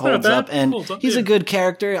still think it holds up. And he's a good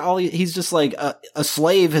character. He's just like a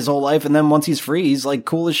slave his whole life, and then once he's free, he's like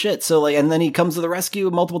cool as shit. So like, and then he comes to the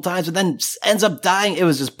rescue multiple times, but then ends up dying. It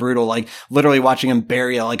was just brutal. Like literally watching him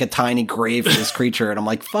bury like a tiny grave for this creature, and I'm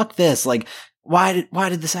like, fuck this. Like, why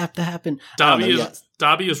did this have to happen? Dobby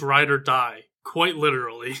is ride or die. Quite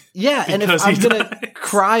literally. Yeah, and if I'm going to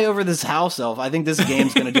cry over this house elf, I think this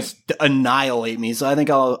game's going to just annihilate me. So I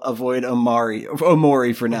think I'll avoid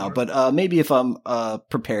Omori for now. But maybe if I'm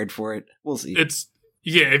prepared for it, we'll see.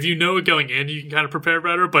 If you know it going in, you can kind of prepare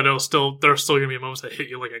better, but there's still going to be moments that hit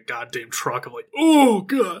you like a goddamn truck of like, oh,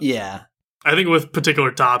 God. Yeah. I think with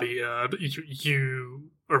particular Dobby, you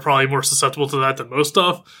are probably more susceptible to that than most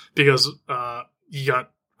stuff, because you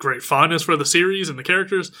got great fondness for the series and the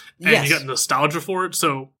characters, and you got nostalgia for it.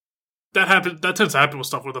 So that tends to happen with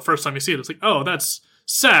stuff where the first time you see it, it's like, oh, that's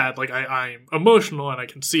sad. Like I'm emotional, and I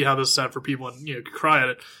can see how this is sad for people, and cry at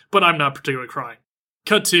it, but I'm not particularly crying.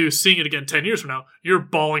 Cut to seeing it again 10 years from now, you're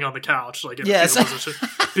bawling on the couch, like in a fetal position,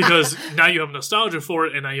 because now you have nostalgia for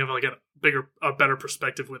it, and now you have like a better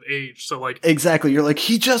perspective with age. So like, exactly, you're like,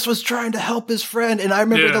 he just was trying to help his friend, and I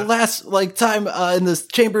remember the last like time in this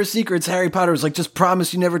Chamber of Secrets, Harry Potter was like, just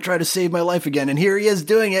promise you never try to save my life again, and here he is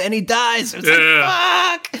doing it, and he dies. It's like,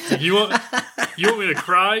 fuck. You want me to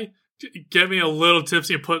cry? Get me a little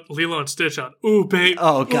tipsy and put Lilo and Stitch on. Ooh, babe.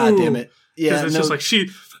 Oh, god damn it. Yeah, it's just like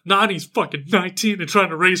Nani's fucking 19 and trying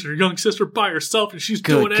to raise her young sister by herself, and she's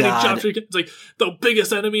doing any job she can. It's like the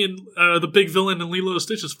biggest enemy and the big villain in Lilo and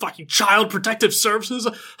Stitch is fucking Child Protective Services.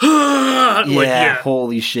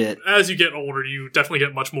 Holy shit. As you get older, you definitely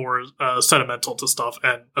get much more sentimental to stuff,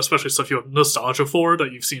 and especially stuff you have nostalgia for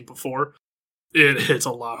that you've seen before. it hits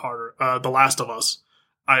a lot harder. The Last of Us.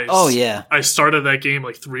 Yeah. I started that game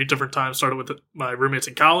like 3 different times. Started with my roommates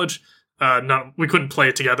in college. We couldn't play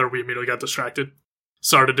it together. We immediately got distracted.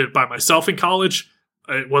 Started it by myself in college.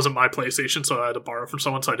 It wasn't my PlayStation, so I had to borrow from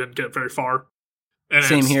someone, so I didn't get very far. And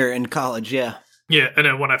Same here in college, yeah. Yeah, and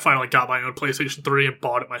then when I finally got my own PlayStation 3 and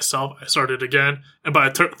bought it myself, I started again. And by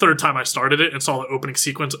the third time I started it and saw the opening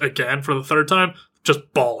sequence again for the third time,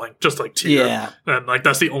 just bawling, just like tear. Yeah. And like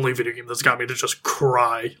that's the only video game that's got me to just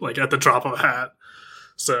cry, like at the drop of a hat.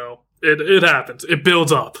 So it happens. It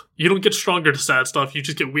builds up. You don't get stronger to sad stuff. You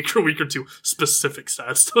just get weaker to specific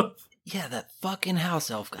sad stuff. Yeah, that fucking house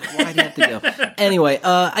elf guy. Why'd you have to go? Anyway,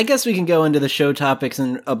 I guess we can go into the show topics,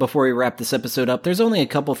 and before we wrap this episode up, there's only a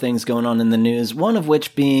couple things going on in the news, one of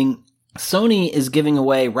which being Sony is giving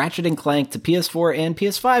away Ratchet & Clank to PS4 and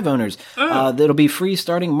PS5 owners. That'll be free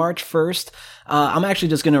starting March 1st. I'm actually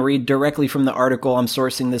just going to read directly from the article I'm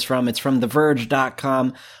sourcing this from. It's from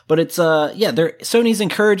TheVerge.com. But it's, Sony's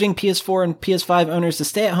encouraging PS4 and PS5 owners to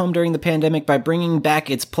stay at home during the pandemic by bringing back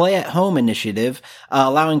its Play at Home initiative,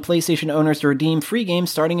 allowing PlayStation owners to redeem free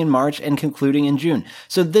games starting in March and concluding in June.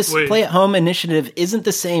 So this Play at Home initiative isn't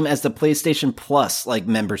the same as the PlayStation Plus, like,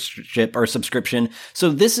 membership or subscription. So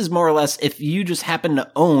this is more or less, if you just happen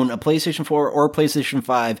to own a PlayStation 4 or a PlayStation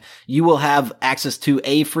 5, you will have access to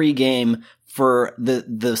a free game for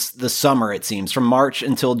the summer, it seems, from March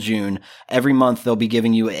until June. Every month they'll be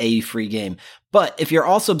giving you a free game. But if you're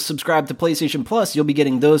also subscribed to PlayStation Plus, you'll be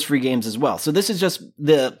getting those free games as well. So this is just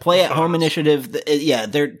the Play at Home initiative. Yeah,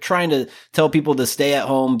 they're trying to tell people to stay at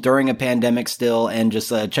home during a pandemic still and just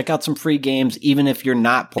check out some free games, even if you're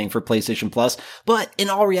not playing for PlayStation Plus. But in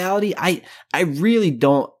all reality, I really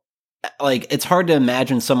don't. Like, it's hard to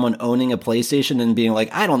imagine someone owning a PlayStation and being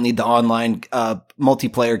like, I don't need the online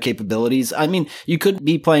multiplayer capabilities. I mean, you could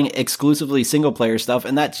be playing exclusively single player stuff,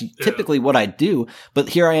 and that's typically what I do. But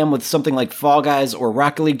here I am with something like Fall Guys or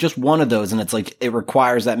Rocket League, just one of those, and it's like, it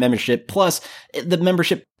requires that membership. Plus, the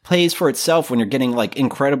membership pays for itself when you're getting like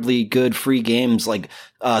incredibly good free games, like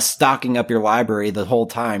stocking up your library the whole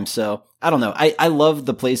time. So I don't know. I love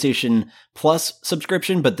the PlayStation Plus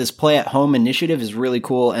subscription, but this Play at Home initiative is really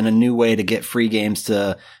cool and a new way to get free games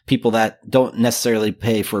to people that don't necessarily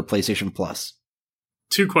pay for PlayStation Plus.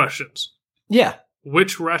 2 questions. Yeah.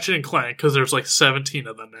 Which Ratchet & Clank? Because there's like 17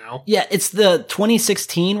 of them now. Yeah, it's the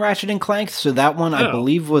 2016 Ratchet & Clank. So that one, I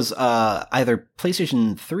believe, was either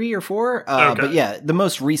PlayStation 3 or 4. Okay. But yeah, the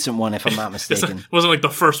most recent one, if I'm not mistaken. It wasn't like the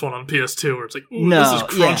first one on PS2 where it's like, ooh, this is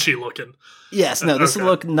crunchy looking. Yes, no, this will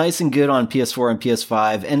look nice and good on PS4 and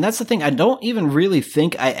PS5. And that's the thing, I don't even really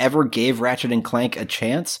think I ever gave Ratchet & Clank a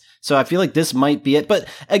chance. So I feel like this might be it. But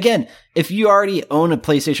again, if you already own a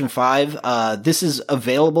PlayStation 5, this is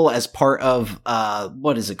available as part of,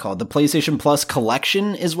 what is it called? The PlayStation Plus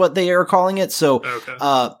collection is what they are calling it. So,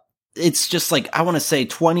 it's just like, I want to say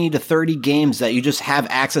 20 to 30 games that you just have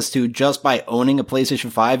access to just by owning a PlayStation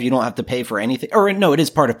 5. You don't have to pay for anything. Or no, it is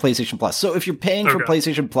part of PlayStation Plus. So if you're paying for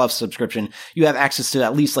PlayStation Plus subscription, you have access to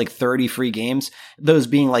at least like 30 free games. Those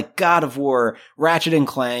being like God of War, Ratchet &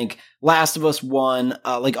 Clank, Last of Us 1,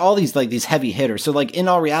 like all these heavy hitters. So like in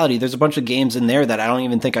all reality, there's a bunch of games in there that I don't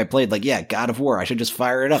even think I played. Like, yeah, God of War. I should just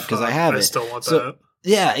fire it up because I have it. I still want that.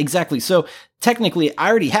 Yeah, exactly. So technically, I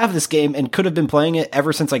already have this game and could have been playing it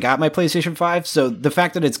ever since I got my PlayStation 5. So the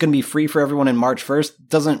fact that it's going to be free for everyone in March 1st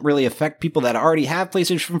doesn't really affect people that already have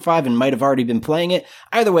PlayStation 5 and might have already been playing it.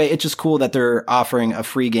 Either way, it's just cool that they're offering a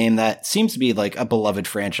free game that seems to be like a beloved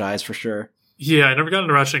franchise for sure. Yeah, I never got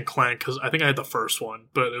into Ratchet & Clank because I think I had the first one,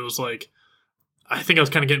 but it was like, I think I was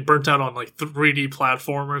kind of getting burnt out on like 3D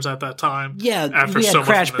platformers at that time. Yeah, after we had so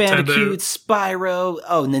Crash much Nintendo. Bandicoot, Spyro.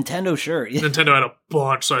 Oh, Nintendo, sure. Yeah. Nintendo had a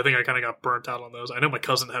bunch, so I think I kind of got burnt out on those. I know my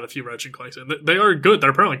cousin had a few Ratchet & Clanks, and they are good. They're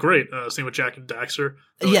apparently great. Same with Jak and Daxter.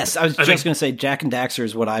 Yes, I was just going to say Jak and Daxter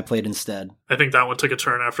is what I played instead. I think that one took a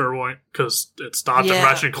turn after a point because it stopped, and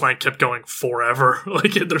Ratchet & Clank kept going forever.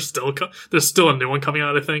 Like there's still a new one coming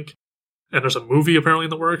out, I think, and there's a movie apparently in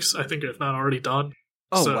the works. I think if not already done.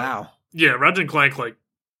 Oh wow! Yeah, Ratchet & Clank, like,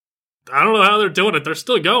 I don't know how they're doing it. They're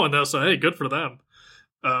still going though, so hey, good for them.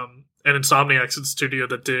 And Insomniac's the studio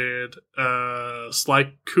that did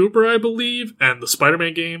Sly Cooper, I believe, and the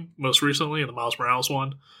Spider-Man game most recently, and the Miles Morales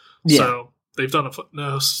one. Yeah. So they've done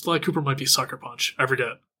Sly Cooper might be Sucker Punch. I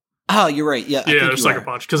forget. Oh, you're right. Yeah, they're Sucker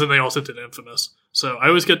Punch because then they also did Infamous. So I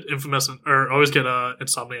always get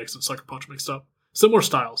Insomniacs and Sucker Punch mixed up. Similar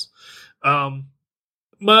styles.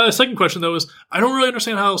 My second question though is I don't really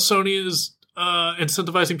understand how Sony is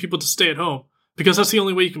incentivizing people to stay at home because that's the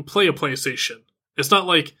only way you can play a PlayStation. It's not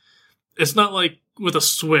like with a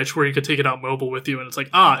Switch where you could take it out mobile with you and it's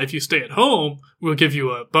like, if you stay at home, we'll give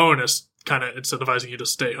you a bonus kind of incentivizing you to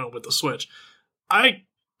stay home with the Switch. I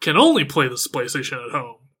can only play this PlayStation at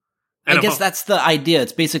home. And I guess that's the idea.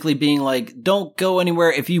 It's basically being like, don't go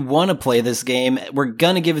anywhere. If you want to play this game, we're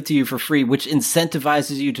going to give it to you for free, which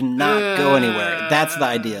incentivizes you to not go anywhere. That's the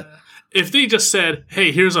idea. If they just said,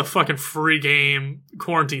 hey, here's a fucking free game,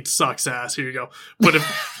 quarantine sucks ass, here you go. But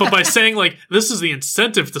by saying like, this is the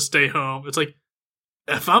incentive to stay home, it's like,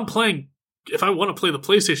 if I want to play the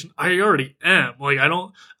PlayStation, I already am. Like, I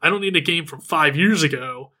don't need a game from 5 years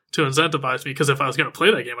ago to incentivize me, because if I was going to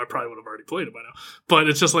play that game, I probably would have already played it by now. But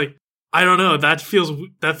it's just like, I don't know. That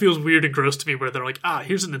feels weird and gross to me, where they're like,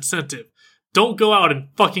 here's an incentive. Don't go out and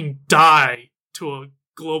fucking die to a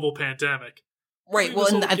global pandemic. Right.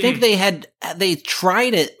 Well, and I think they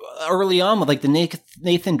tried it early on with like the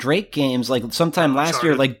Nathan Drake games, like sometime last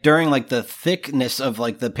year, like during like the thickness of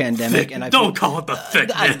like the pandemic. And don't call it the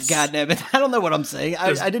thickness. God damn it! I don't know what I'm saying.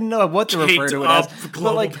 I didn't know what to refer to it as.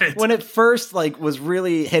 But like when it first like was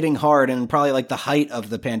really hitting hard, and probably like the height of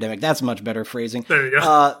the pandemic. That's much better phrasing. There you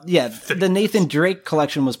go. Yeah, the Nathan Drake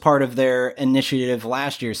collection was part of their initiative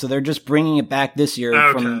last year, so they're just bringing it back this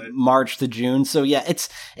year from March to June. So yeah,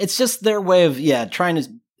 it's just their way of trying to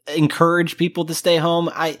encourage people to stay home.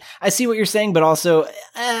 I see what you're saying, but also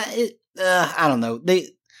I don't know.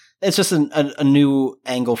 It's just a new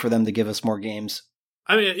angle for them to give us more games.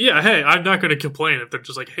 I mean, yeah, hey, I'm not going to complain if they're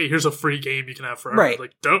just like, hey, here's a free game you can have forever. Right.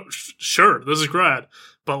 Like, sure, this is rad.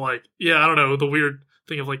 But like, yeah, I don't know, the weird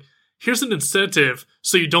thing of like, here's an incentive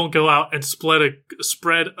so you don't go out and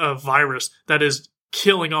spread a virus that is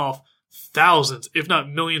killing off thousands, if not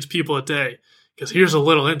millions, people a day. Because here's a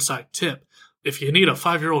little inside tip. If you need a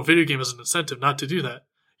 5-year-old video game as an incentive not to do that,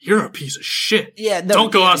 you're a piece of shit. Yeah, no,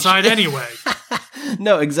 don't go outside anyway.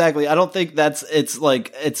 No, exactly. I don't think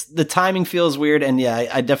it's the timing feels weird, and yeah,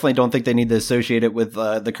 I definitely don't think they need to associate it with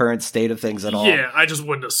the current state of things at all. Yeah, I just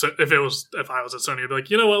wouldn't if I was at Sony, I'd be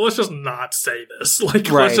like, you know what, let's just not say this.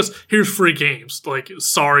 Like, let's just, here's free games. Like,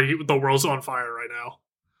 sorry, the world's on fire right now.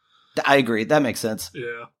 I agree. That makes sense.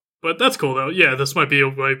 Yeah. But that's cool though. Yeah, this might be a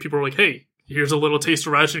way people are like, hey, here's a little taste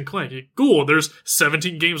of Ratchet and Clank. Cool. There's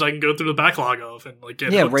 17 games I can go through the backlog of and like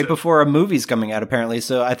get right before a movie's coming out apparently.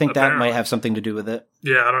 So I think that might have something to do with it.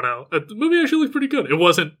 Yeah, I don't know. The movie actually looked pretty good. It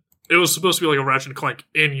was supposed to be like a Ratchet and Clank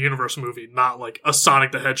in-universe movie, not like a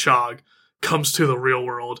Sonic the Hedgehog comes to the real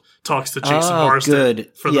world, talks to Jason Marsden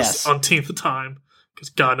for the umpteenth time. Because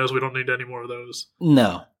God knows we don't need any more of those.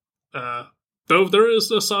 No. Though there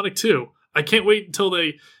is a Sonic 2. I can't wait until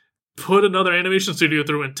they put another animation studio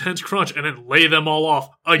through intense crunch and then lay them all off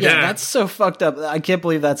again. Yeah, that's so fucked up. I can't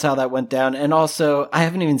believe that's how that went down. And also, I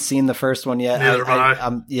haven't even seen the first one yet. Neither have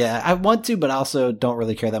I. I want to, but I also don't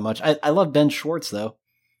really care that much. I love Ben Schwartz, though.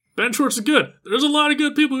 Ben Schwartz is good. There's a lot of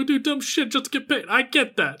good people who do dumb shit just to get paid. I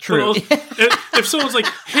get that. True. If someone's like,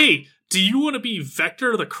 hey, do you want to be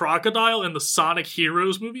Vector the Crocodile in the Sonic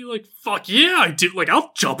Heroes movie? Like, fuck yeah, I do. Like,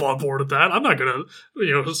 I'll jump on board with that. I'm not gonna,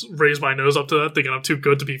 raise my nose up to that thinking I'm too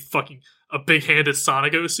good to be fucking a big-handed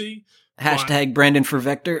Sonic OC. Hashtag Brandon for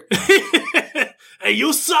Vector. Hey,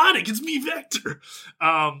 yo, Sonic, it's me, Vector.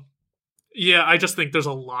 Yeah, I just think there's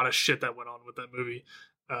a lot of shit that went on with that movie.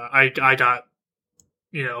 I got,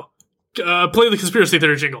 play the conspiracy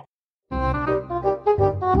theory jingle.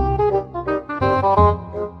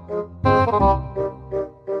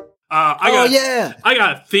 I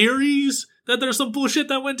got theories that there's some bullshit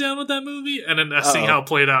that went down with that movie, and then seeing how it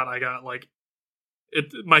played out, I got like,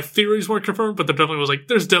 my theories weren't confirmed, but there definitely was like,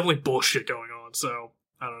 there's definitely bullshit going on. So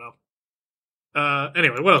I don't know.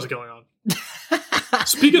 Anyway, what else is going on?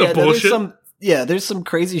 Speaking of bullshit, there's some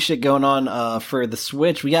crazy shit going on for the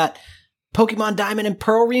Switch. We got Pokemon Diamond and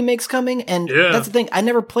Pearl remakes coming, and that's the thing. I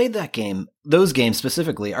never played that game. Those games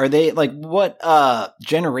specifically, are they like what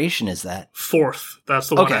generation is that? 4th. That's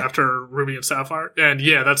the one after Ruby and Sapphire, and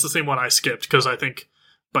yeah, that's the same one I skipped because I think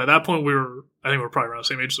by that point we were probably around the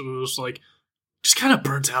same age. So it was like just kind of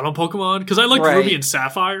burnt out on Pokemon because I liked Ruby and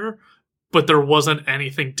Sapphire, but there wasn't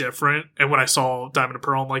anything different. And when I saw Diamond and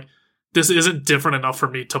Pearl, I'm like, this isn't different enough for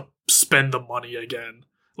me to spend the money again.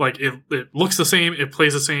 Like, it looks the same, it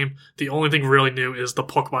plays the same. The only thing really new is the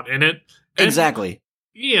Pokemon in it. And, exactly.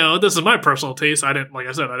 This is my personal taste. I didn't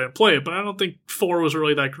play it, but I don't think 4 was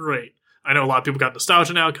really that great. I know a lot of people got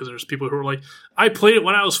nostalgia now because there's people who are like, I played it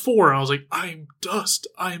when I was 4, and I was like, I'm dust.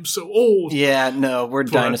 I am so old. Yeah, no, we're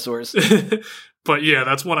dinosaurs. But yeah,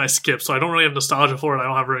 that's one I skipped, so I don't really have nostalgia for it. I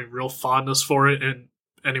don't have any real fondness for it in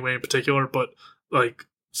any way in particular, but like,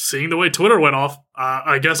 seeing the way Twitter went off,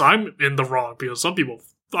 I guess I'm in the wrong because some people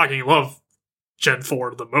fucking love Gen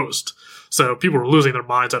 4 the most. So people were losing their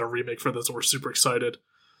minds at a remake for this and were super excited.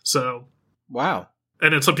 So wow.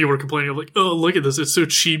 And then some people were complaining, like, oh, look at this, it's so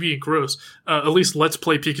chibi and gross. At least Let's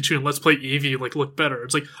Play Pikachu and Let's Play Eevee, like, look better.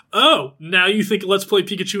 It's like, oh, now you think Let's Play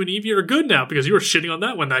Pikachu and Eevee are good now because you were shitting on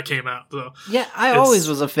that when that came out. So yeah, I always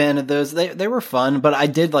was a fan of those. They were fun, but I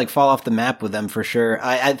did, like, fall off the map with them for sure.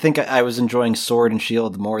 I think I was enjoying Sword and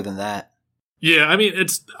Shield more than that. Yeah, I mean,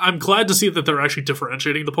 I'm glad to see that they're actually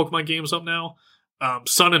differentiating the Pokemon games up now.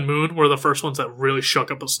 Sun and Moon were the first ones that really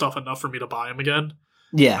shook up stuff enough for me to buy them again.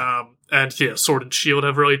 Yeah. And yeah, Sword and Shield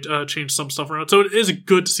have really changed some stuff around. So it is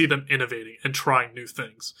good to see them innovating and trying new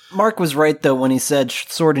things. Mark was right though when he said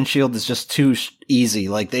Sword and Shield is just too easy.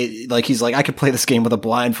 He's like, I could play this game with a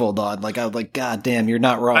blindfold on. Like, I was like, God damn, you're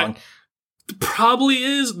not wrong. Probably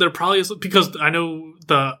is. There probably is, because I know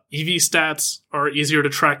the EV stats are easier to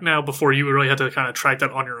track now. Before, you really had to kind of track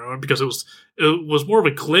that on your own because it was more of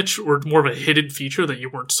a glitch or more of a hidden feature that you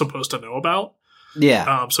weren't supposed to know about.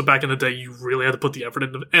 Yeah. So back in the day, you really had to put the effort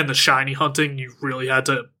into, and the shiny hunting, you really had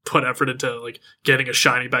to put effort into, like, getting a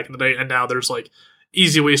shiny back in the day. And now there's, like,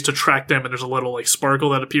 easy ways to track them, and there's a little, like, sparkle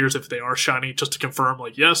that appears if they are shiny, just to confirm,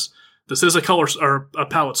 like, yes, this is a color or a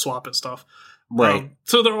palette swap and stuff. Right.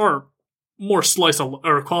 So there are more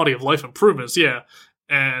quality of life improvements, yeah.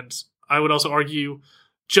 And I would also argue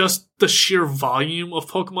just the sheer volume of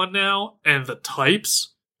Pokemon now and the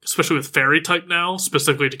types, especially with Fairy type now,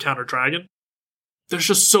 specifically to counter Dragon. There's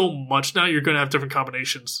just so much now, you're going to have different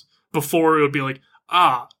combinations. Before, it would be like,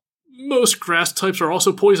 most grass types are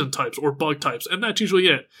also poison types or bug types, and that's usually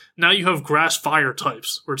it. Now you have grass fire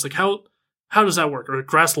types, where it's like, how does that work? Or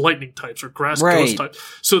grass lightning types, or grass ghost types.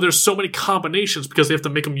 So there's so many combinations because they have to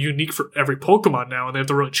make them unique for every Pokemon now, and they have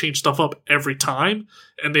to really change stuff up every time,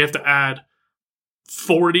 and they have to add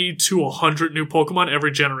 40 to 100 new Pokemon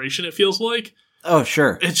every generation, it feels like. Oh,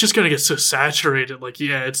 sure. It's just going to get so saturated. Like,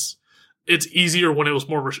 yeah, it's easier when it was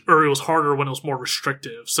more, or it was harder when it was more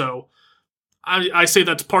restrictive. So I say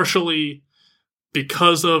that's partially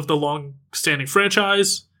because of the long-standing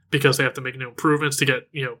franchise, because they have to make new improvements to get,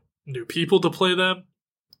 new people to play them.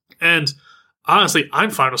 And honestly,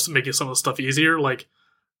 I'm fine with making some of the stuff easier. Like,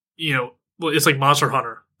 it's like Monster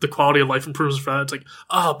Hunter. The quality of life improvements for that. It's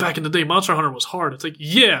like, back in the day, Monster Hunter was hard. It's like,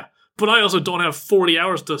 yeah, but I also don't have 40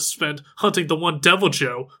 hours to spend hunting the one Devil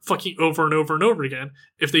Joe fucking over and over and over again.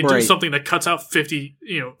 If they do something that cuts out 15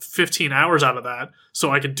 hours out of that,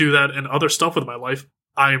 so I can do that and other stuff with my life,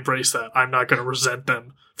 I embrace that. I'm not going to resent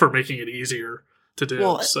them for making it easier to do.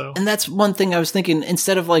 Well, and that's one thing I was thinking,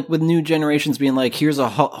 instead of like with new generations being like, here's a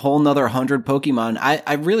whole nother 100 Pokemon,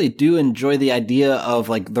 I really do enjoy the idea of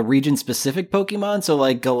like the region specific Pokemon. So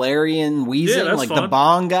like Galarian, Weezing, like fun. The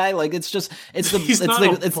Bong guy, like it's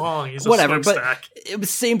Bong, he's whatever, a but it was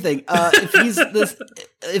same thing.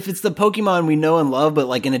 If it's the Pokemon we know and love, but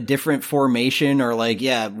like in a different formation or like,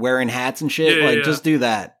 wearing hats and shit, just do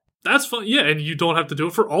that. That's fun, yeah, and you don't have to do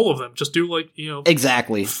it for all of them. Just do, like,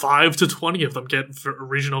 exactly 5 to 20 of them, get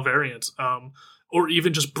regional variants. Or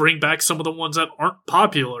even just bring back some of the ones that aren't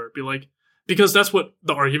popular. Be like, because that's what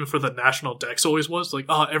the argument for the national dex always was. Like,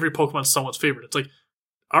 every Pokemon's someone's favorite. It's like,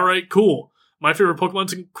 all right, cool. My favorite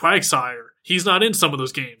Pokemon's Quagsire. He's not in some of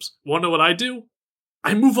those games. Want to know what I do?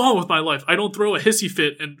 I move on with my life. I don't throw a hissy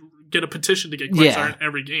fit and get a petition to get Quagsire in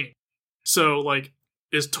every game. So, like,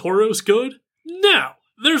 is Tauros good? No.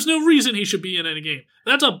 There's no reason he should be in any game.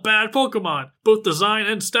 That's a bad Pokemon, both design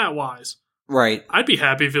and stat-wise. Right. I'd be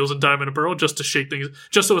happy if it was in Diamond and Pearl just to shake things,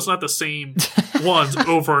 just so it's not the same ones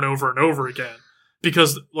over and over and over again.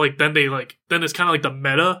 Because, like, then it's kind of like the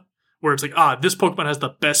meta, where it's like, this Pokemon has the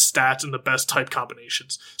best stats and the best type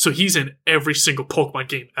combinations. So he's in every single Pokemon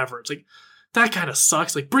game ever. It's like, that kind of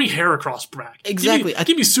sucks. Like, bring Heracross back. Exactly.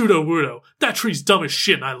 Give me Sudowoodo. That tree's dumb as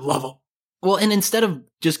shit and I love him. Well, and instead of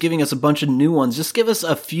just giving us a bunch of new ones, just give us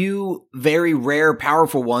a few very rare,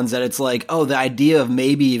 powerful ones that it's like, the idea of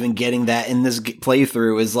maybe even getting that in this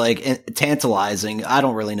playthrough is like tantalizing. I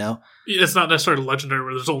don't really know. It's not necessarily legendary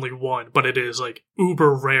where there's only one, but it is like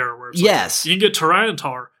uber rare where it's yes. Like, you can get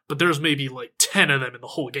Tyranitar, but there's maybe like 10 of them in the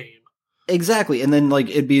whole game. Exactly. And then like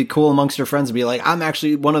it'd be cool amongst your friends to be like, I'm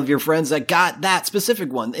actually one of your friends that got that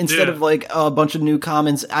specific one instead of like a bunch of new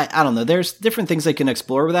commons. I don't know. There's different things they can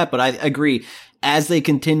explore with that, but I agree. As they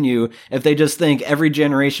continue, if they just think every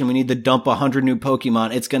generation we need to dump 100 new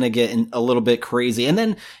Pokemon, it's going to get a little bit crazy. And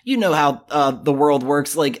then you know how the world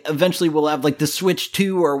works. Like eventually we'll have like the Switch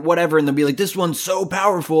 2 or whatever, and they'll be like, this one's so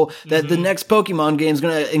powerful that the next Pokemon game is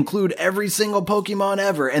going to include every single Pokemon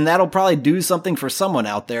ever. And that'll probably do something for someone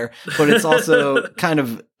out there, but it's also kind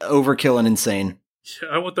of overkill and insane. Yeah,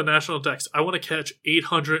 I want the national dex. I want to catch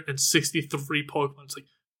 863 Pokemon. It's like,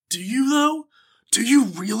 do you though? do you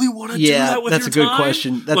really want to do that with your time? Yeah, that's a good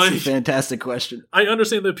question. That's a fantastic question. I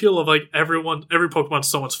understand the appeal of like every Pokemon's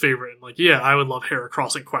someone's favorite. And like, yeah, I would love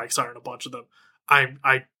Heracross and Quagsire and a bunch of them.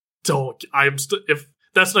 If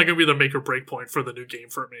that's not going to be the make or break point for the new game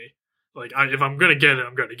for me. Like, if I'm going to get it,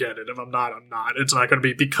 I'm going to get it. If I'm not, I'm not. It's not going to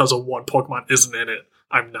be because of one Pokemon isn't in it.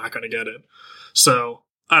 I'm not going to get it. So,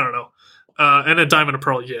 I don't know. And then Diamond and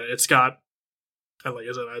Pearl, yeah, it's got, like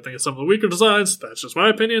I said, I think it's some of the weaker designs. That's just my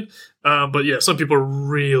opinion. But yeah, some people are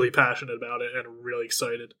really passionate about it and really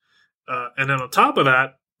excited. And then on top of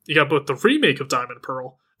that, you got both the remake of Diamond and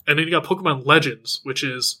Pearl, and then you got Pokemon Legends, which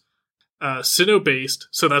is Sinnoh-based,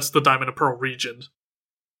 so that's the Diamond and Pearl region.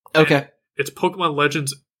 Okay. And it's Pokemon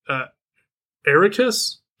Legends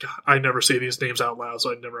Arceus? God, I never say these names out loud,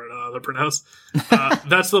 so I never know how they're pronounced.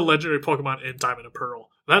 That's the legendary Pokemon in Diamond and Pearl.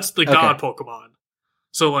 That's the god Pokemon.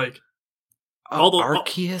 So, like, all the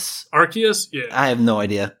Arceus? Arceus? Yeah. I have no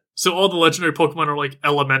idea. So all the legendary Pokemon are like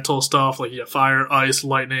elemental stuff. Like you got fire, ice,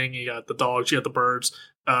 lightning. You got the dogs. You got the birds.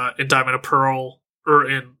 In Diamond and Pearl, or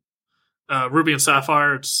in Ruby and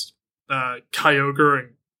Sapphire, it's Kyogre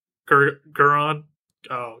and Guron.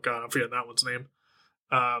 Oh god, I'm forgetting that one's name.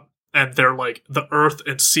 And they're like the Earth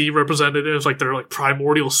and Sea representatives. Like they're like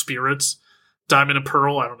primordial spirits. Diamond and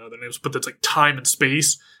Pearl, I don't know their names, but it's like time and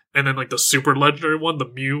space. And then like the super legendary one, the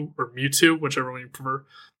Mew or Mewtwo, whichever one you prefer,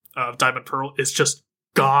 Diamond and Pearl, is just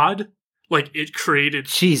God. Like it created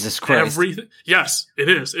Jesus Christ. Everything. Yes, it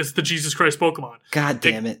is. It's the Jesus Christ Pokemon. God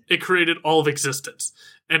damn it. It created all of existence.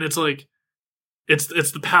 And it's like it's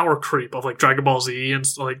the power creep of like Dragon Ball Z and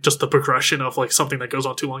like just the progression of like something that goes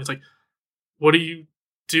on too long. It's like, what do you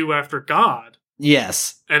do after God?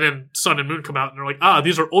 Yes. And then Sun and Moon come out and they're like,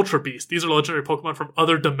 these are Ultra Beasts. These are legendary Pokemon from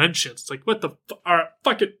other dimensions. It's like, what the alright,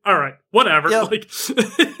 fuck it. Alright, whatever. Yep. Like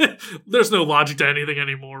there's no logic to anything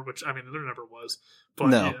anymore, which I mean there never was. But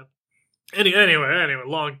no. Yeah. Anyway,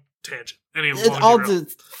 long tangent.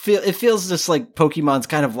 It feels just like Pokemon's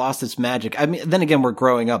kind of lost its magic. I mean, then again, we're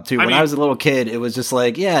growing up too. When I was a little kid, it was just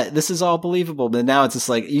like, yeah, this is all believable. But now it's just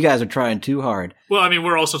like, you guys are trying too hard. Well, I mean,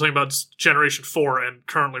 we're also talking about Generation 4, and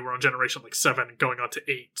currently we're on Generation like 7 going on to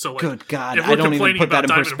 8. So, like, good God, I don't even put that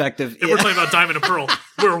in perspective. If we're talking about Diamond and Pearl,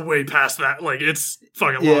 we're way past that. Like, it's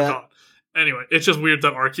fucking long gone. Anyway, it's just weird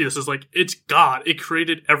that Arceus is like, it's God. It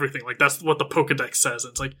created everything. Like, that's what the Pokedex says.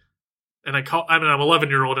 It's like, and I'm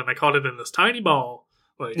 11-year-old, and I caught it in this tiny ball.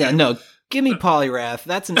 Like, yeah, no, give me Poliwrath.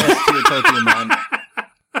 That's an S-tier Pokemon.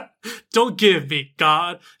 Don't give me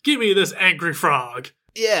God. Give me this angry frog.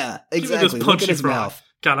 Yeah, exactly. Give me this punchy Look at his frog. mouth.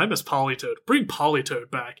 God, I miss Politoed. Bring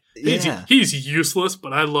Politoed back. Yeah. He's useless,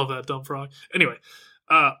 but I love that dumb frog. Anyway,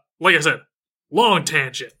 like I said, long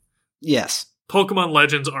tangent. Yes. Pokemon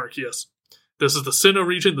Legends Arceus. This is the Sinnoh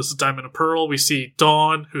region. This is Diamond and Pearl. We see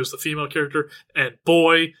Dawn, who's the female character, and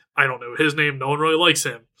Boy. I don't know his name. No one really likes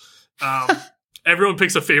him. Everyone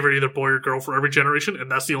picks a favorite, either boy or girl, for every generation,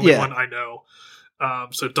 and that's the only one I know.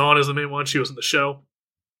 So Dawn is the main one. She was in the show.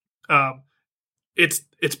 It's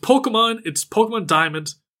Pokemon. It's Pokemon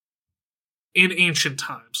Diamond in ancient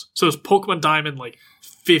times. So it's Pokemon Diamond like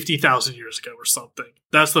 50,000 years ago or something.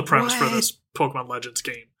 That's the premise for this Pokemon Legends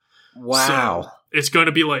game. Wow. So it's going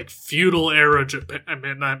to be like feudal era Japan. I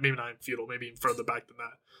mean, maybe not feudal, maybe even further back than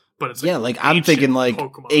that. But it's like I'm thinking like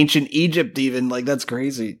Pokemon. Ancient Egypt even. Like, that's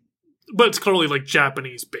crazy. But it's clearly like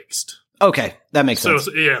Japanese based. Okay, that makes sense.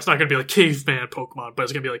 So it's not going to be like caveman Pokemon, but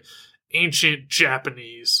it's going to be like ancient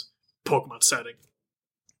Japanese Pokemon setting.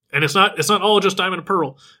 And it's not all just Diamond and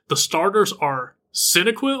Pearl. The starters are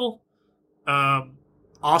Cyndaquil,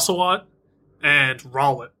 Ocelot, and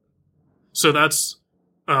Rowlet. So that's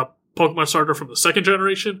a Pokemon starter from the 2nd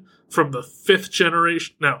generation, from the 5th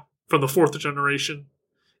generation, from the 4th generation,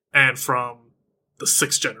 and from the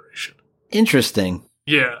 6th generation. Interesting.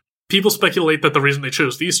 Yeah. People speculate that the reason they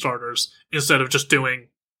chose these starters instead of just doing,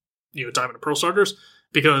 Diamond and Pearl starters,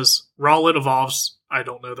 because Rowlet evolves, I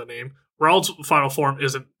don't know the name. Rowlet's final form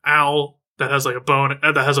is an owl that has like a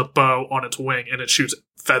bow on its wing, and it shoots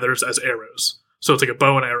feathers as arrows. So it's like a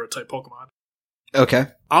bow and arrow type Pokemon. Okay.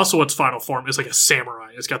 Also, its final form is like a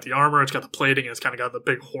samurai. It's got the armor, it's got the plating, and it's kind of got the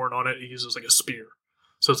big horn on it. It uses like a spear.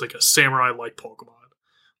 So it's like a samurai-like Pokemon.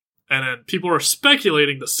 And then people are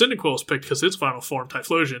speculating the Cyndaquil is picked because its final form,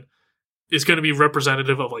 Typhlosion, is going to be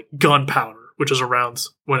representative of like gunpowder, which is around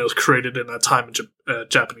when it was created in that time in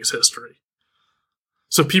Japanese history.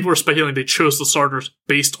 So people are speculating they chose the starters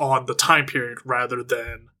based on the time period rather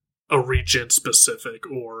than a region specific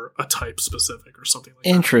or a type specific or something like that.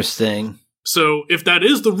 Interesting. So if that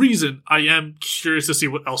is the reason, I am curious to see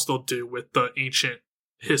what else they'll do with the ancient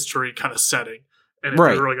history kind of setting, and if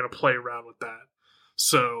they're really going to play around with that.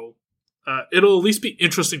 So it'll at least be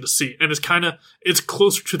interesting to see. And it's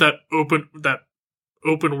closer to that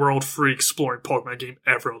open world free exploring Pokemon game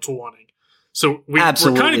everyone's wanting. So we're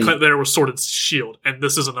kind of there with Sword and Shield, and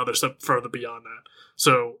this is another step further beyond that.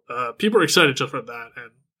 So people are excited just for that.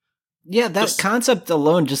 And yeah, that concept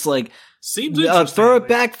alone just like seems interesting. Throw it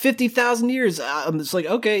back 50,000 years. It's like,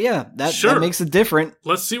 okay, yeah, that makes it different.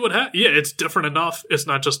 Let's see what happens. Yeah, it's different enough. It's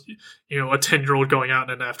not just, a 10-year-old going out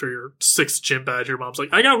and then after your 6th gym badge, your mom's like,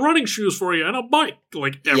 I got running shoes for you and a bike,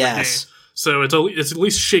 like every game. So it's at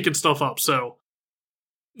least shaking stuff up. So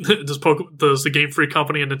does the Game Freak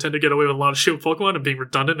company and Nintendo get away with a lot of shit with Pokemon and being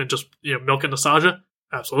redundant and just, milking nostalgia?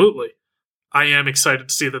 Absolutely. I am excited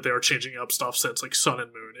to see that they are changing up stuff since like Sun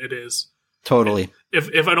and Moon. It is. Totally.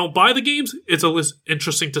 If I don't buy the games, it's at least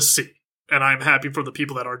interesting to see. And I'm happy for the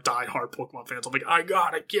people that are diehard Pokemon fans. I'm like, I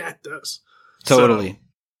gotta get this. Totally.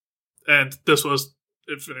 And this was,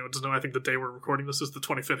 if anyone doesn't know, I think the day we're recording this is the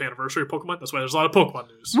 25th anniversary of Pokemon. That's why there's a lot of Pokemon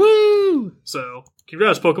news. Woo! So,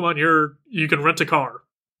 congrats, Pokemon. You can rent a car.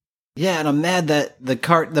 Yeah, and I'm mad that the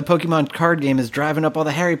Pokemon card game is driving up all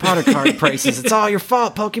the Harry Potter card prices. It's all your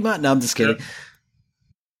fault, Pokemon. No, I'm just kidding.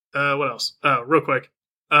 Yeah. What else? Real quick.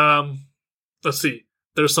 Let's see.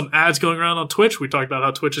 There's some ads going around on Twitch. We talked about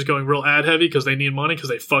how Twitch is going real ad heavy because they need money because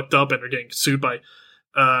they fucked up and are getting sued by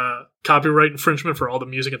copyright infringement for all the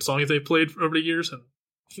music and songs they played over the years, and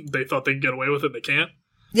they thought they could get away with it. They can't.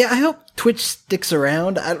 Yeah, I hope Twitch sticks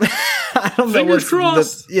around. I don't know what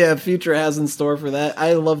the future has in store for that.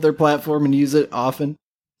 I love their platform and use it often.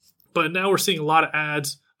 But now we're seeing a lot of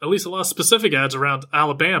ads, at least a lot of specific ads around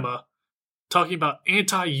Alabama, talking about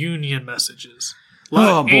anti-union messages. A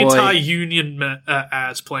lot of anti-union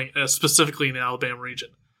ads playing specifically in the Alabama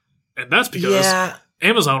region. And that's because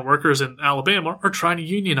Amazon workers in Alabama are trying to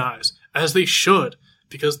unionize, as they should,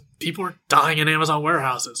 because people are dying in Amazon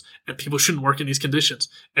warehouses, and people shouldn't work in these conditions,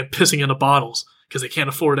 and pissing into bottles because they can't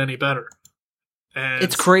afford any better. And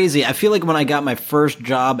it's crazy. I feel like when I got my first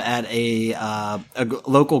job at a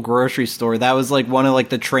local grocery store, that was like one of like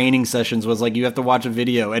the training sessions was like you have to watch a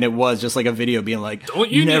video, and it was just like a video being like,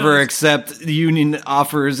 don't never accept union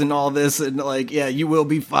offers and all this, and like you will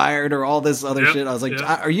be fired or all this other shit. I was like,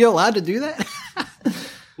 are you allowed to do that?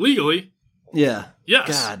 Legally? Yeah. Yes.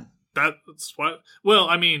 God. That's what. Well,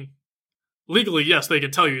 I mean, legally, yes, they can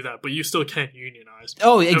tell you that, but you still can't unionize.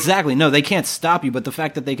 Oh, exactly. No, they can't stop you, but the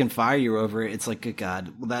fact that they can fire you over it, it's like, good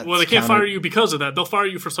God. Well, they can't fire you because of that. They'll fire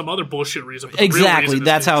you for some other bullshit reason. Exactly.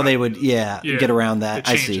 That's how they would, get around that.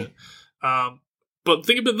 I see. But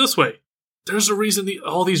think of it this way. There's a reason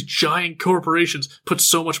all these giant corporations put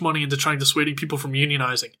so much money into trying to dissuading people from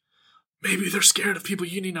unionizing. Maybe they're scared of people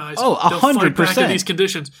unionize. Oh, 100%. They'll fight back in these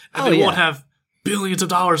conditions, and they won't have billions of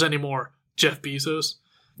dollars anymore. Jeff Bezos.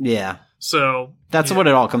 Yeah. So that's what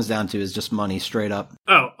it all comes down to is just money straight up.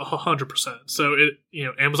 Oh, 100%. So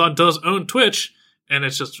Amazon does own Twitch, and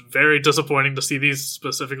it's just very disappointing to see these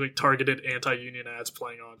specifically targeted anti-union ads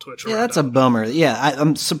playing on Twitch. Yeah, that's a bummer. Yeah,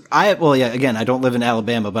 again, I don't live in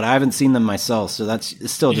Alabama, but I haven't seen them myself, so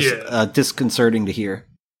it's still just disconcerting to hear.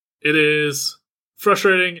 It is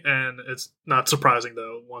frustrating, and it's not surprising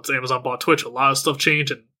though. Once Amazon bought Twitch, a lot of stuff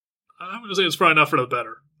changed, and I'm going to say it's probably not for the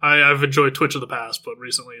better. I've enjoyed Twitch in the past, but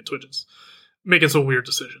recently Twitch is making some weird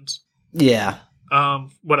decisions. Yeah.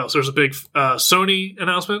 What else? There's a big Sony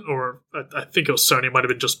announcement, or I think it was Sony. It might have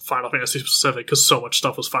been just Final Fantasy specific, because so much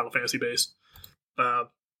stuff was Final Fantasy based.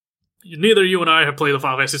 Neither you and I have played the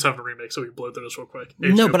Final Fantasy VII remake, so we can blow through this real quick.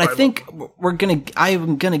 No, but I think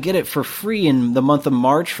I'm gonna get it for free in the month of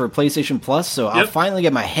March for PlayStation Plus, so I'll finally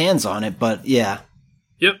get my hands on it. But yeah.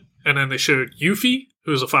 Yep. And then they showed Yuffie,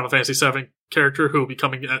 who's a Final Fantasy VII character who will be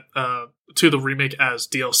coming to the remake as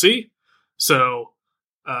DLC. So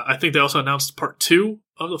I think they also announced part 2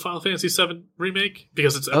 of the Final Fantasy VII remake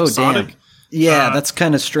because it's episodic. Damn. Yeah, that's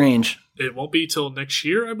kind of strange. It won't be till next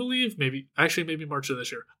year, I believe. Maybe March of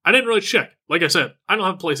this year. I didn't really check. Like I said, I don't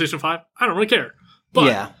have a PlayStation 5. I don't really care.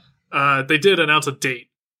 But they did announce a date.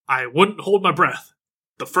 I wouldn't hold my breath.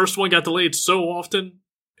 The first one got delayed so often,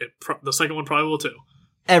 the second one probably will too.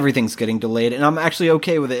 Everything's getting delayed, and I'm actually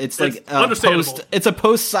okay with it. It's like it's a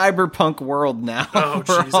post cyberpunk world now. Oh,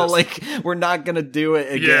 we're Jesus. all like, we're not gonna do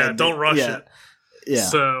it again. Yeah, don't rush it. Yeah.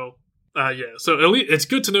 So at least it's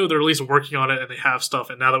good to know they're at least working on it and they have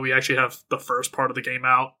stuff. And now that we actually have the first part of the game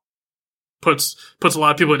out, puts a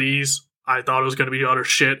lot of people at ease. I thought it was going to be utter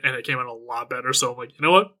shit, and it came out a lot better. So I'm like, you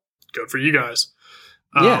know what? Good for you guys.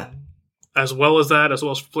 As well as for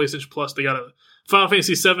PlayStation Plus, they got a Final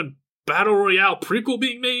Fantasy VII Battle Royale prequel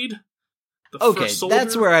being made. Okay,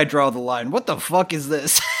 that's where I draw the line. What the fuck is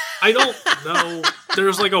this? I don't know.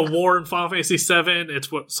 there's like a war in Final Fantasy VII.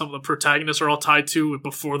 It's what some of the protagonists are all tied to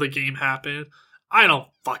before the game happened. I don't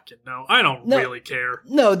fucking know. I don't really care.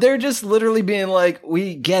 No, they're just literally being like,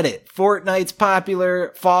 we get it. Fortnite's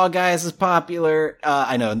popular. Fall Guys is popular.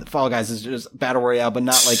 I know Fall Guys is just Battle Royale, but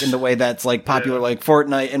not like in the way that's like popular like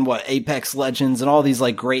Fortnite and Apex Legends and all these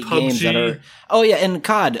like great PUBG. games that are. Oh yeah, and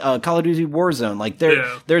COD, Call of Duty Warzone. Like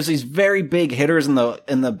there's these very big hitters in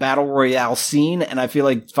the Battle Royale scene, and I feel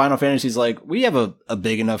like Final Fantasy's like, we have a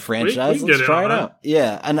big enough franchise. Let's try it out.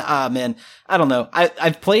 Yeah, and man, I don't know.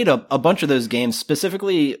 I've played a bunch of those games.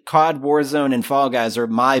 Specifically, COD, Warzone, and Fall Guys are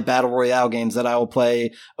my Battle Royale games that I will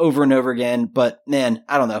play over and over again. But man,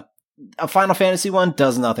 I don't know. A Final Fantasy one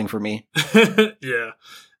does nothing for me. Yeah.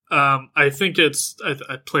 I think I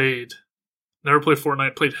never played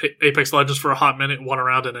Fortnite, played Apex Legends for a hot minute, won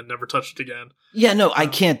around and then never touched it again. Yeah, no, I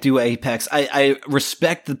can't do Apex. I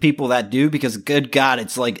respect the people that do because good God,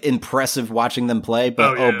 it's like impressive watching them play,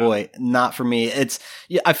 but oh boy, not for me.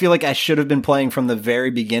 I feel like I should have been playing from the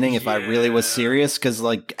very beginning if I really was serious because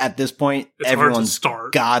like at this point, everyone's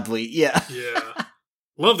godly. Yeah. Yeah.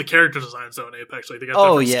 Love the character designs though in Apex. Like they got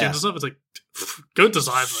different skins and stuff. It's like good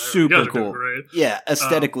designs. Super cool. Great. Yeah,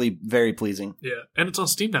 aesthetically very pleasing. Yeah, and it's on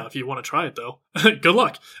Steam now if you want to try it though. Good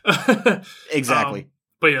luck. Exactly.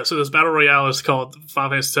 But yeah, so this Battle Royale is called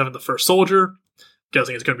Final Fantasy VII: The First Soldier.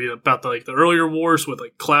 Guessing it's going to be about the earlier wars with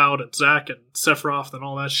like Cloud and Zack and Sephiroth and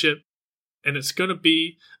all that shit. And it's going to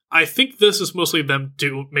be, I think this is mostly them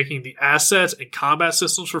making the assets and combat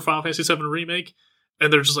systems for Final Fantasy VII Remake.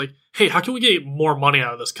 And they're just like, hey, how can we get more money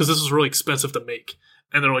out of this? Because this is really expensive to make.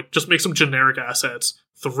 And they're like, just make some generic assets,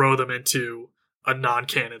 throw them into a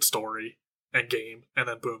non-canon story and game, and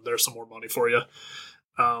then boom, there's some more money for you.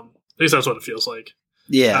 At least that's what it feels like.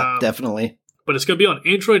 Yeah, definitely. But it's going to be on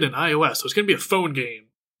Android and iOS, so it's going to be a phone game,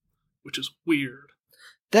 which is weird.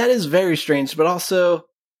 That is very strange, but also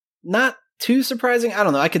not too surprising. I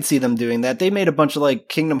don't know. I could see them doing that. They made a bunch of like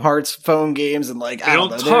Kingdom Hearts phone games and like I don't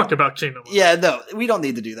know. Talk about Kingdom Hearts. Yeah, no, we don't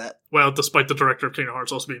need to do that. Well, despite the director of Kingdom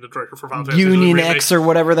Hearts also being the director for Final Fantasy Union X or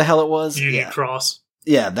whatever the hell it was. Union Cross.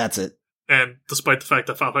 Yeah, that's it. And despite the fact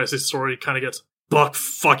that Final Fantasy's story kind of gets buck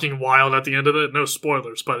fucking wild at the end of it, no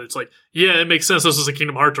spoilers, but it's like, yeah, it makes sense this is a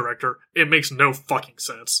Kingdom Hearts director. It makes no fucking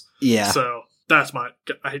sense. Yeah. So that's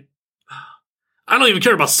I don't even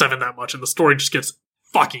care about 7 that much, and the story just gets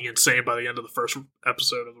fucking insane by the end of the first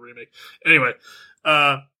episode of the remake. Anyway,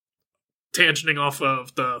 tangenting off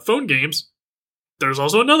of the phone games, there's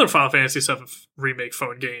also another Final Fantasy VII remake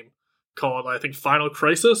phone game called, I think, Final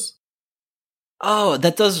Crisis. Oh,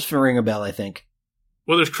 that does ring a bell, I think.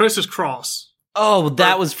 Well, there's Crisis Cross. Oh,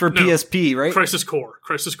 that was for PSP, right? Crisis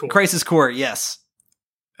Core, yes.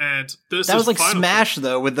 And that was like Final Smash,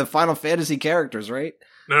 though, with the Final Fantasy characters, right?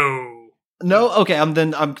 No, okay, I'm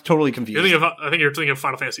totally confused. I think you're thinking of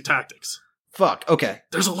Final Fantasy Tactics. Fuck, okay.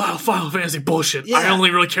 There's a lot of Final Fantasy bullshit. Yeah. I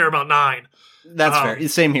only really care about 9. That's fair.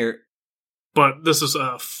 Same here. But this is,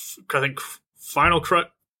 I think,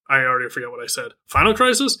 I already forget what I said. Final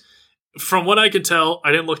Crisis? From what I could tell,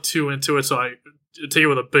 I didn't look too into it, so I take it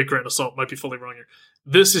with a big grain of salt. Might be fully wrong here.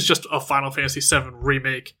 This is just a Final Fantasy VII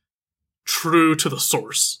remake true to the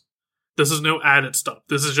source. This is no added stuff.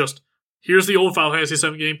 This is just, here's the old Final Fantasy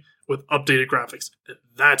VII game with updated graphics.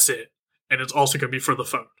 That's it. And it's also going to be for the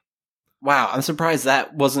phone. Wow, I'm surprised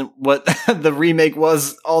that wasn't what the remake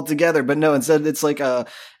was altogether. But no, instead it's like a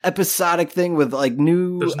episodic thing with like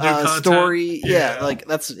new story. Yeah, like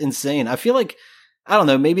that's insane. I feel like, I don't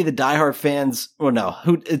know, maybe the diehard fans, well, no,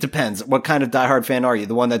 it depends. What kind of diehard fan are you?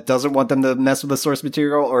 The one that doesn't want them to mess with the source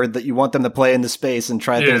material, or that you want them to play in the space and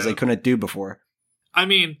try things they couldn't do before? I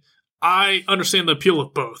mean, I understand the appeal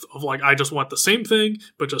of both. Of like, I just want the same thing,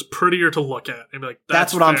 but just prettier to look at. And be like,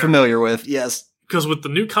 that's what I'm familiar with, yes. Because with the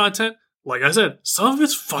new content, like I said, some of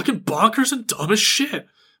it's fucking bonkers and dumb as shit.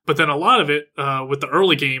 But then a lot of it, with the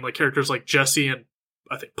early game, like characters like Jesse and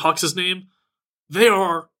I think Puck's his name, they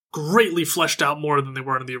are greatly fleshed out more than they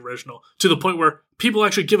were in the original, to the point where people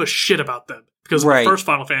actually give a shit about them. Because in the first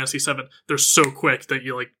Final Fantasy VII, they're so quick that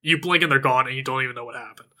you blink and they're gone and you don't even know what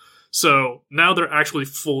happened. So now they're actually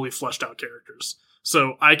fully fleshed out characters.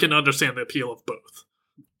 So I can understand the appeal of both.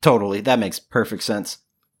 Totally. That makes perfect sense.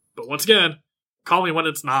 But once again, call me when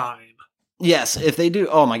it's 9. Yes, if they do,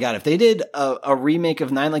 oh my god, if they did a remake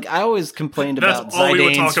of 9, like I always complained about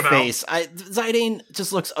Zidane's face. Zidane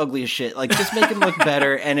just looks ugly as shit. Like, just make him look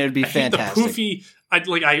better and it would be fantastic. The poofy,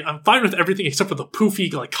 I'm fine with everything except for the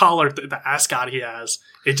poofy like collar, the ascot he has.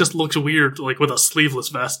 It just looks weird, like with a sleeveless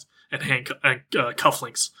vest and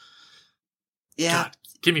cufflinks. Yeah. God,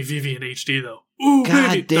 give me Vivi in HD though. Ooh, god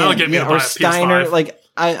baby. damn. That'll get me to buy or a Steiner, PS5. like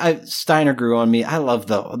Steiner grew on me. I love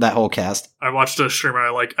that whole cast. I watched a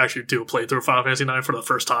streamer actually do a playthrough of Final Fantasy IX for the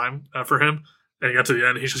first time for him, and he got to the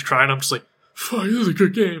end, he's just crying. I'm just like, fuck, this is a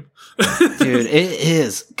good game. Dude, it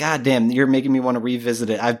is. Goddamn, you're making me want to revisit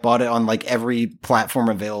it. I've bought it on every platform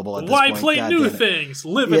available at this point. Why play new things?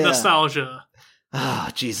 Live in nostalgia. Oh,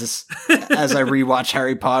 Jesus. As I rewatch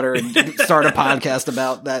Harry Potter and start a podcast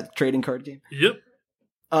about that trading card game. Yep.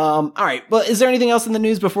 All right. Well, is there anything else in the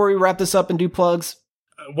news before we wrap this up and do plugs?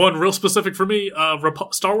 One real specific for me,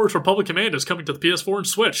 Star Wars Republic Commando is coming to the PS4 and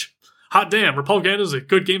Switch. Hot damn, Republic Commando is a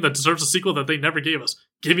good game that deserves a sequel that they never gave us.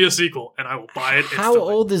 Give me a sequel, and I will buy it instantly. How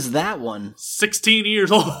old is that one? 16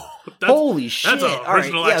 years old. Holy shit. That's an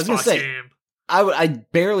original Xbox game. I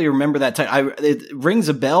barely remember that time. It rings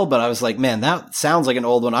a bell, but I was like, man, that sounds like an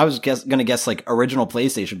old one. I was going to guess original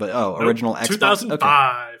PlayStation, but original Xbox.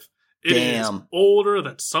 2005. Okay. It Damn. is older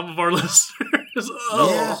than some of our listeners.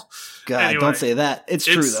 Yeah. God, anyway, don't say that. It's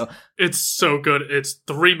true, though. It's so good. It's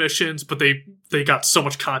 3 missions, but they got so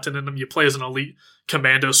much content in them. You play as an elite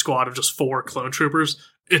commando squad of just 4 clone troopers.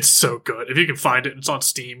 It's so good. If you can find it, it's on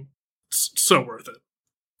Steam. It's so worth it.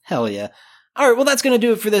 Hell yeah. All right, well, that's going to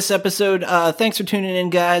do it for this episode. Thanks for tuning in,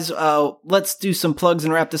 guys. Let's do some plugs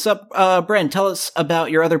and wrap this up. Bren, tell us about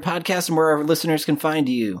your other podcast and where our listeners can find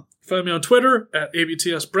you. Find me on Twitter at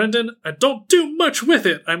ABTSBrendan. I don't do much with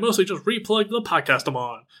it. I mostly just replug the podcast I'm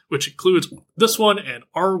on, which includes this one and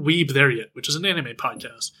Are Weeb There Yet, which is an anime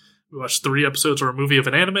podcast. We watch 3 episodes or a movie of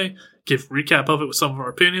an anime, give a recap of it with some of our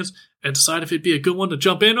opinions, and decide if it'd be a good one to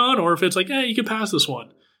jump in on or if it's you can pass this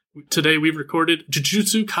one. Today we've recorded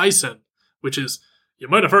Jujutsu Kaisen, which is, you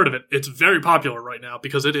might have heard of it. It's very popular right now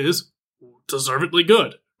because it is deservedly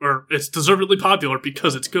good. Or it's deservedly popular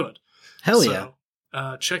because it's good. Hell yeah.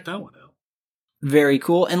 Check that one out. Very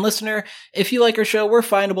cool. And listener, if you like our show, we're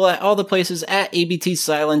findable at all the places at ABT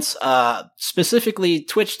Silence. Specifically,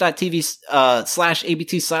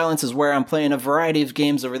 twitch.tv/ABT Silence is where I'm playing a variety of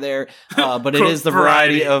games over there. But it is the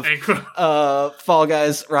variety of Fall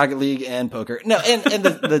Guys, Rocket League, and poker. No, and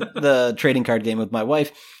the trading card game with my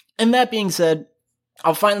wife. And that being said,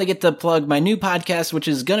 I'll finally get to plug my new podcast, which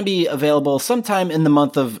is going to be available sometime in the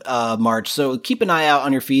month of March. So keep an eye out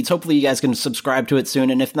on your feeds. Hopefully you guys can subscribe to it soon.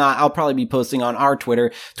 And if not, I'll probably be posting on our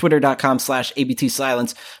Twitter, twitter.com/ABT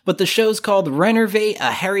Silence. But the show's called Renervate,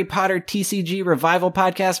 a Harry Potter TCG revival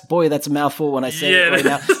podcast. Boy, that's a mouthful when I say it right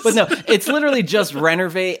now. But no, it's literally just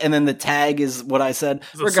Renervate, and then the tag is what I said.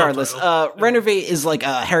 Regardless, Renervate is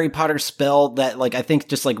a Harry Potter spell that I think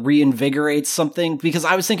just reinvigorates something, because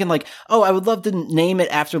I was thinking I would love to name it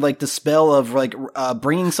after the spell of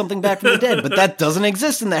bringing something back from the dead, but that doesn't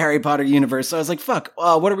exist in the Harry Potter universe. So I was like, fuck,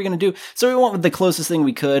 what are we going to do? So we went with the closest thing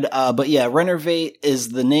we could. But yeah, Renervate is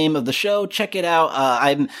the name of the show. Check it out.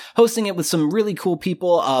 I'm hosting it with some really cool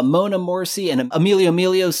people, Mona Morsi and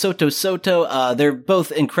Emilio Soto. They're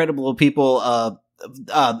both incredible people.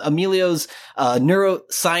 Emilio's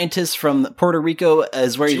neuroscientist from Puerto Rico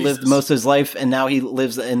is where he lived most of his life, and now he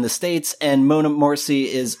lives in the States. And Mona Morsi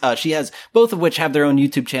is she has both of which have their own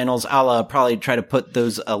YouTube channels. I'll probably try to put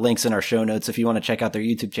those links in our show notes if you want to check out their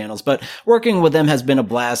YouTube channels. But working with them has been a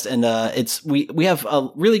blast, and we have a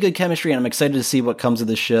really good chemistry, and I'm excited to see what comes of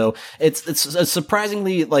this show. It's a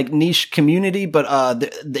surprisingly niche community, but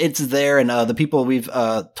it's there, and the people we've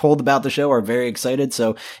told about the show are very excited.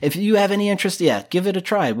 So if you have any interest, give it a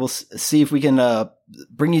try. We'll see if we can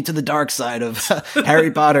bring you to the dark side of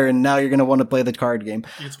Harry Potter, and now you're going to want to play the card game.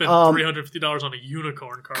 You can spend $350 on a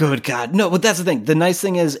unicorn card. Good God. No, but that's the thing. The nice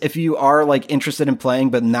thing is, if you are interested in playing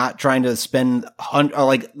but not trying to spend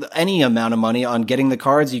any amount of money on getting the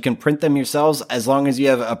cards, you can print them yourselves as long as you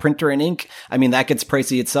have a printer and ink. I mean, that gets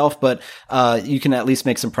pricey itself, but you can at least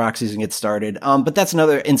make some proxies and get started. But that's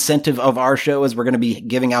another incentive of our show, is we're going to be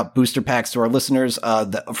giving out booster packs to our listeners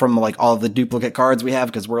from all of the duplicate cards we have,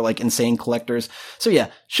 because we're insane collectors. So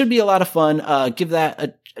yeah, should be a lot of fun.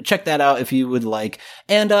 Check that out if you would like.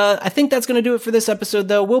 And I think that's going to do it for this episode,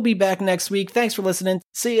 though. We'll be back next week. Thanks for listening.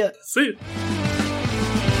 See ya. See ya.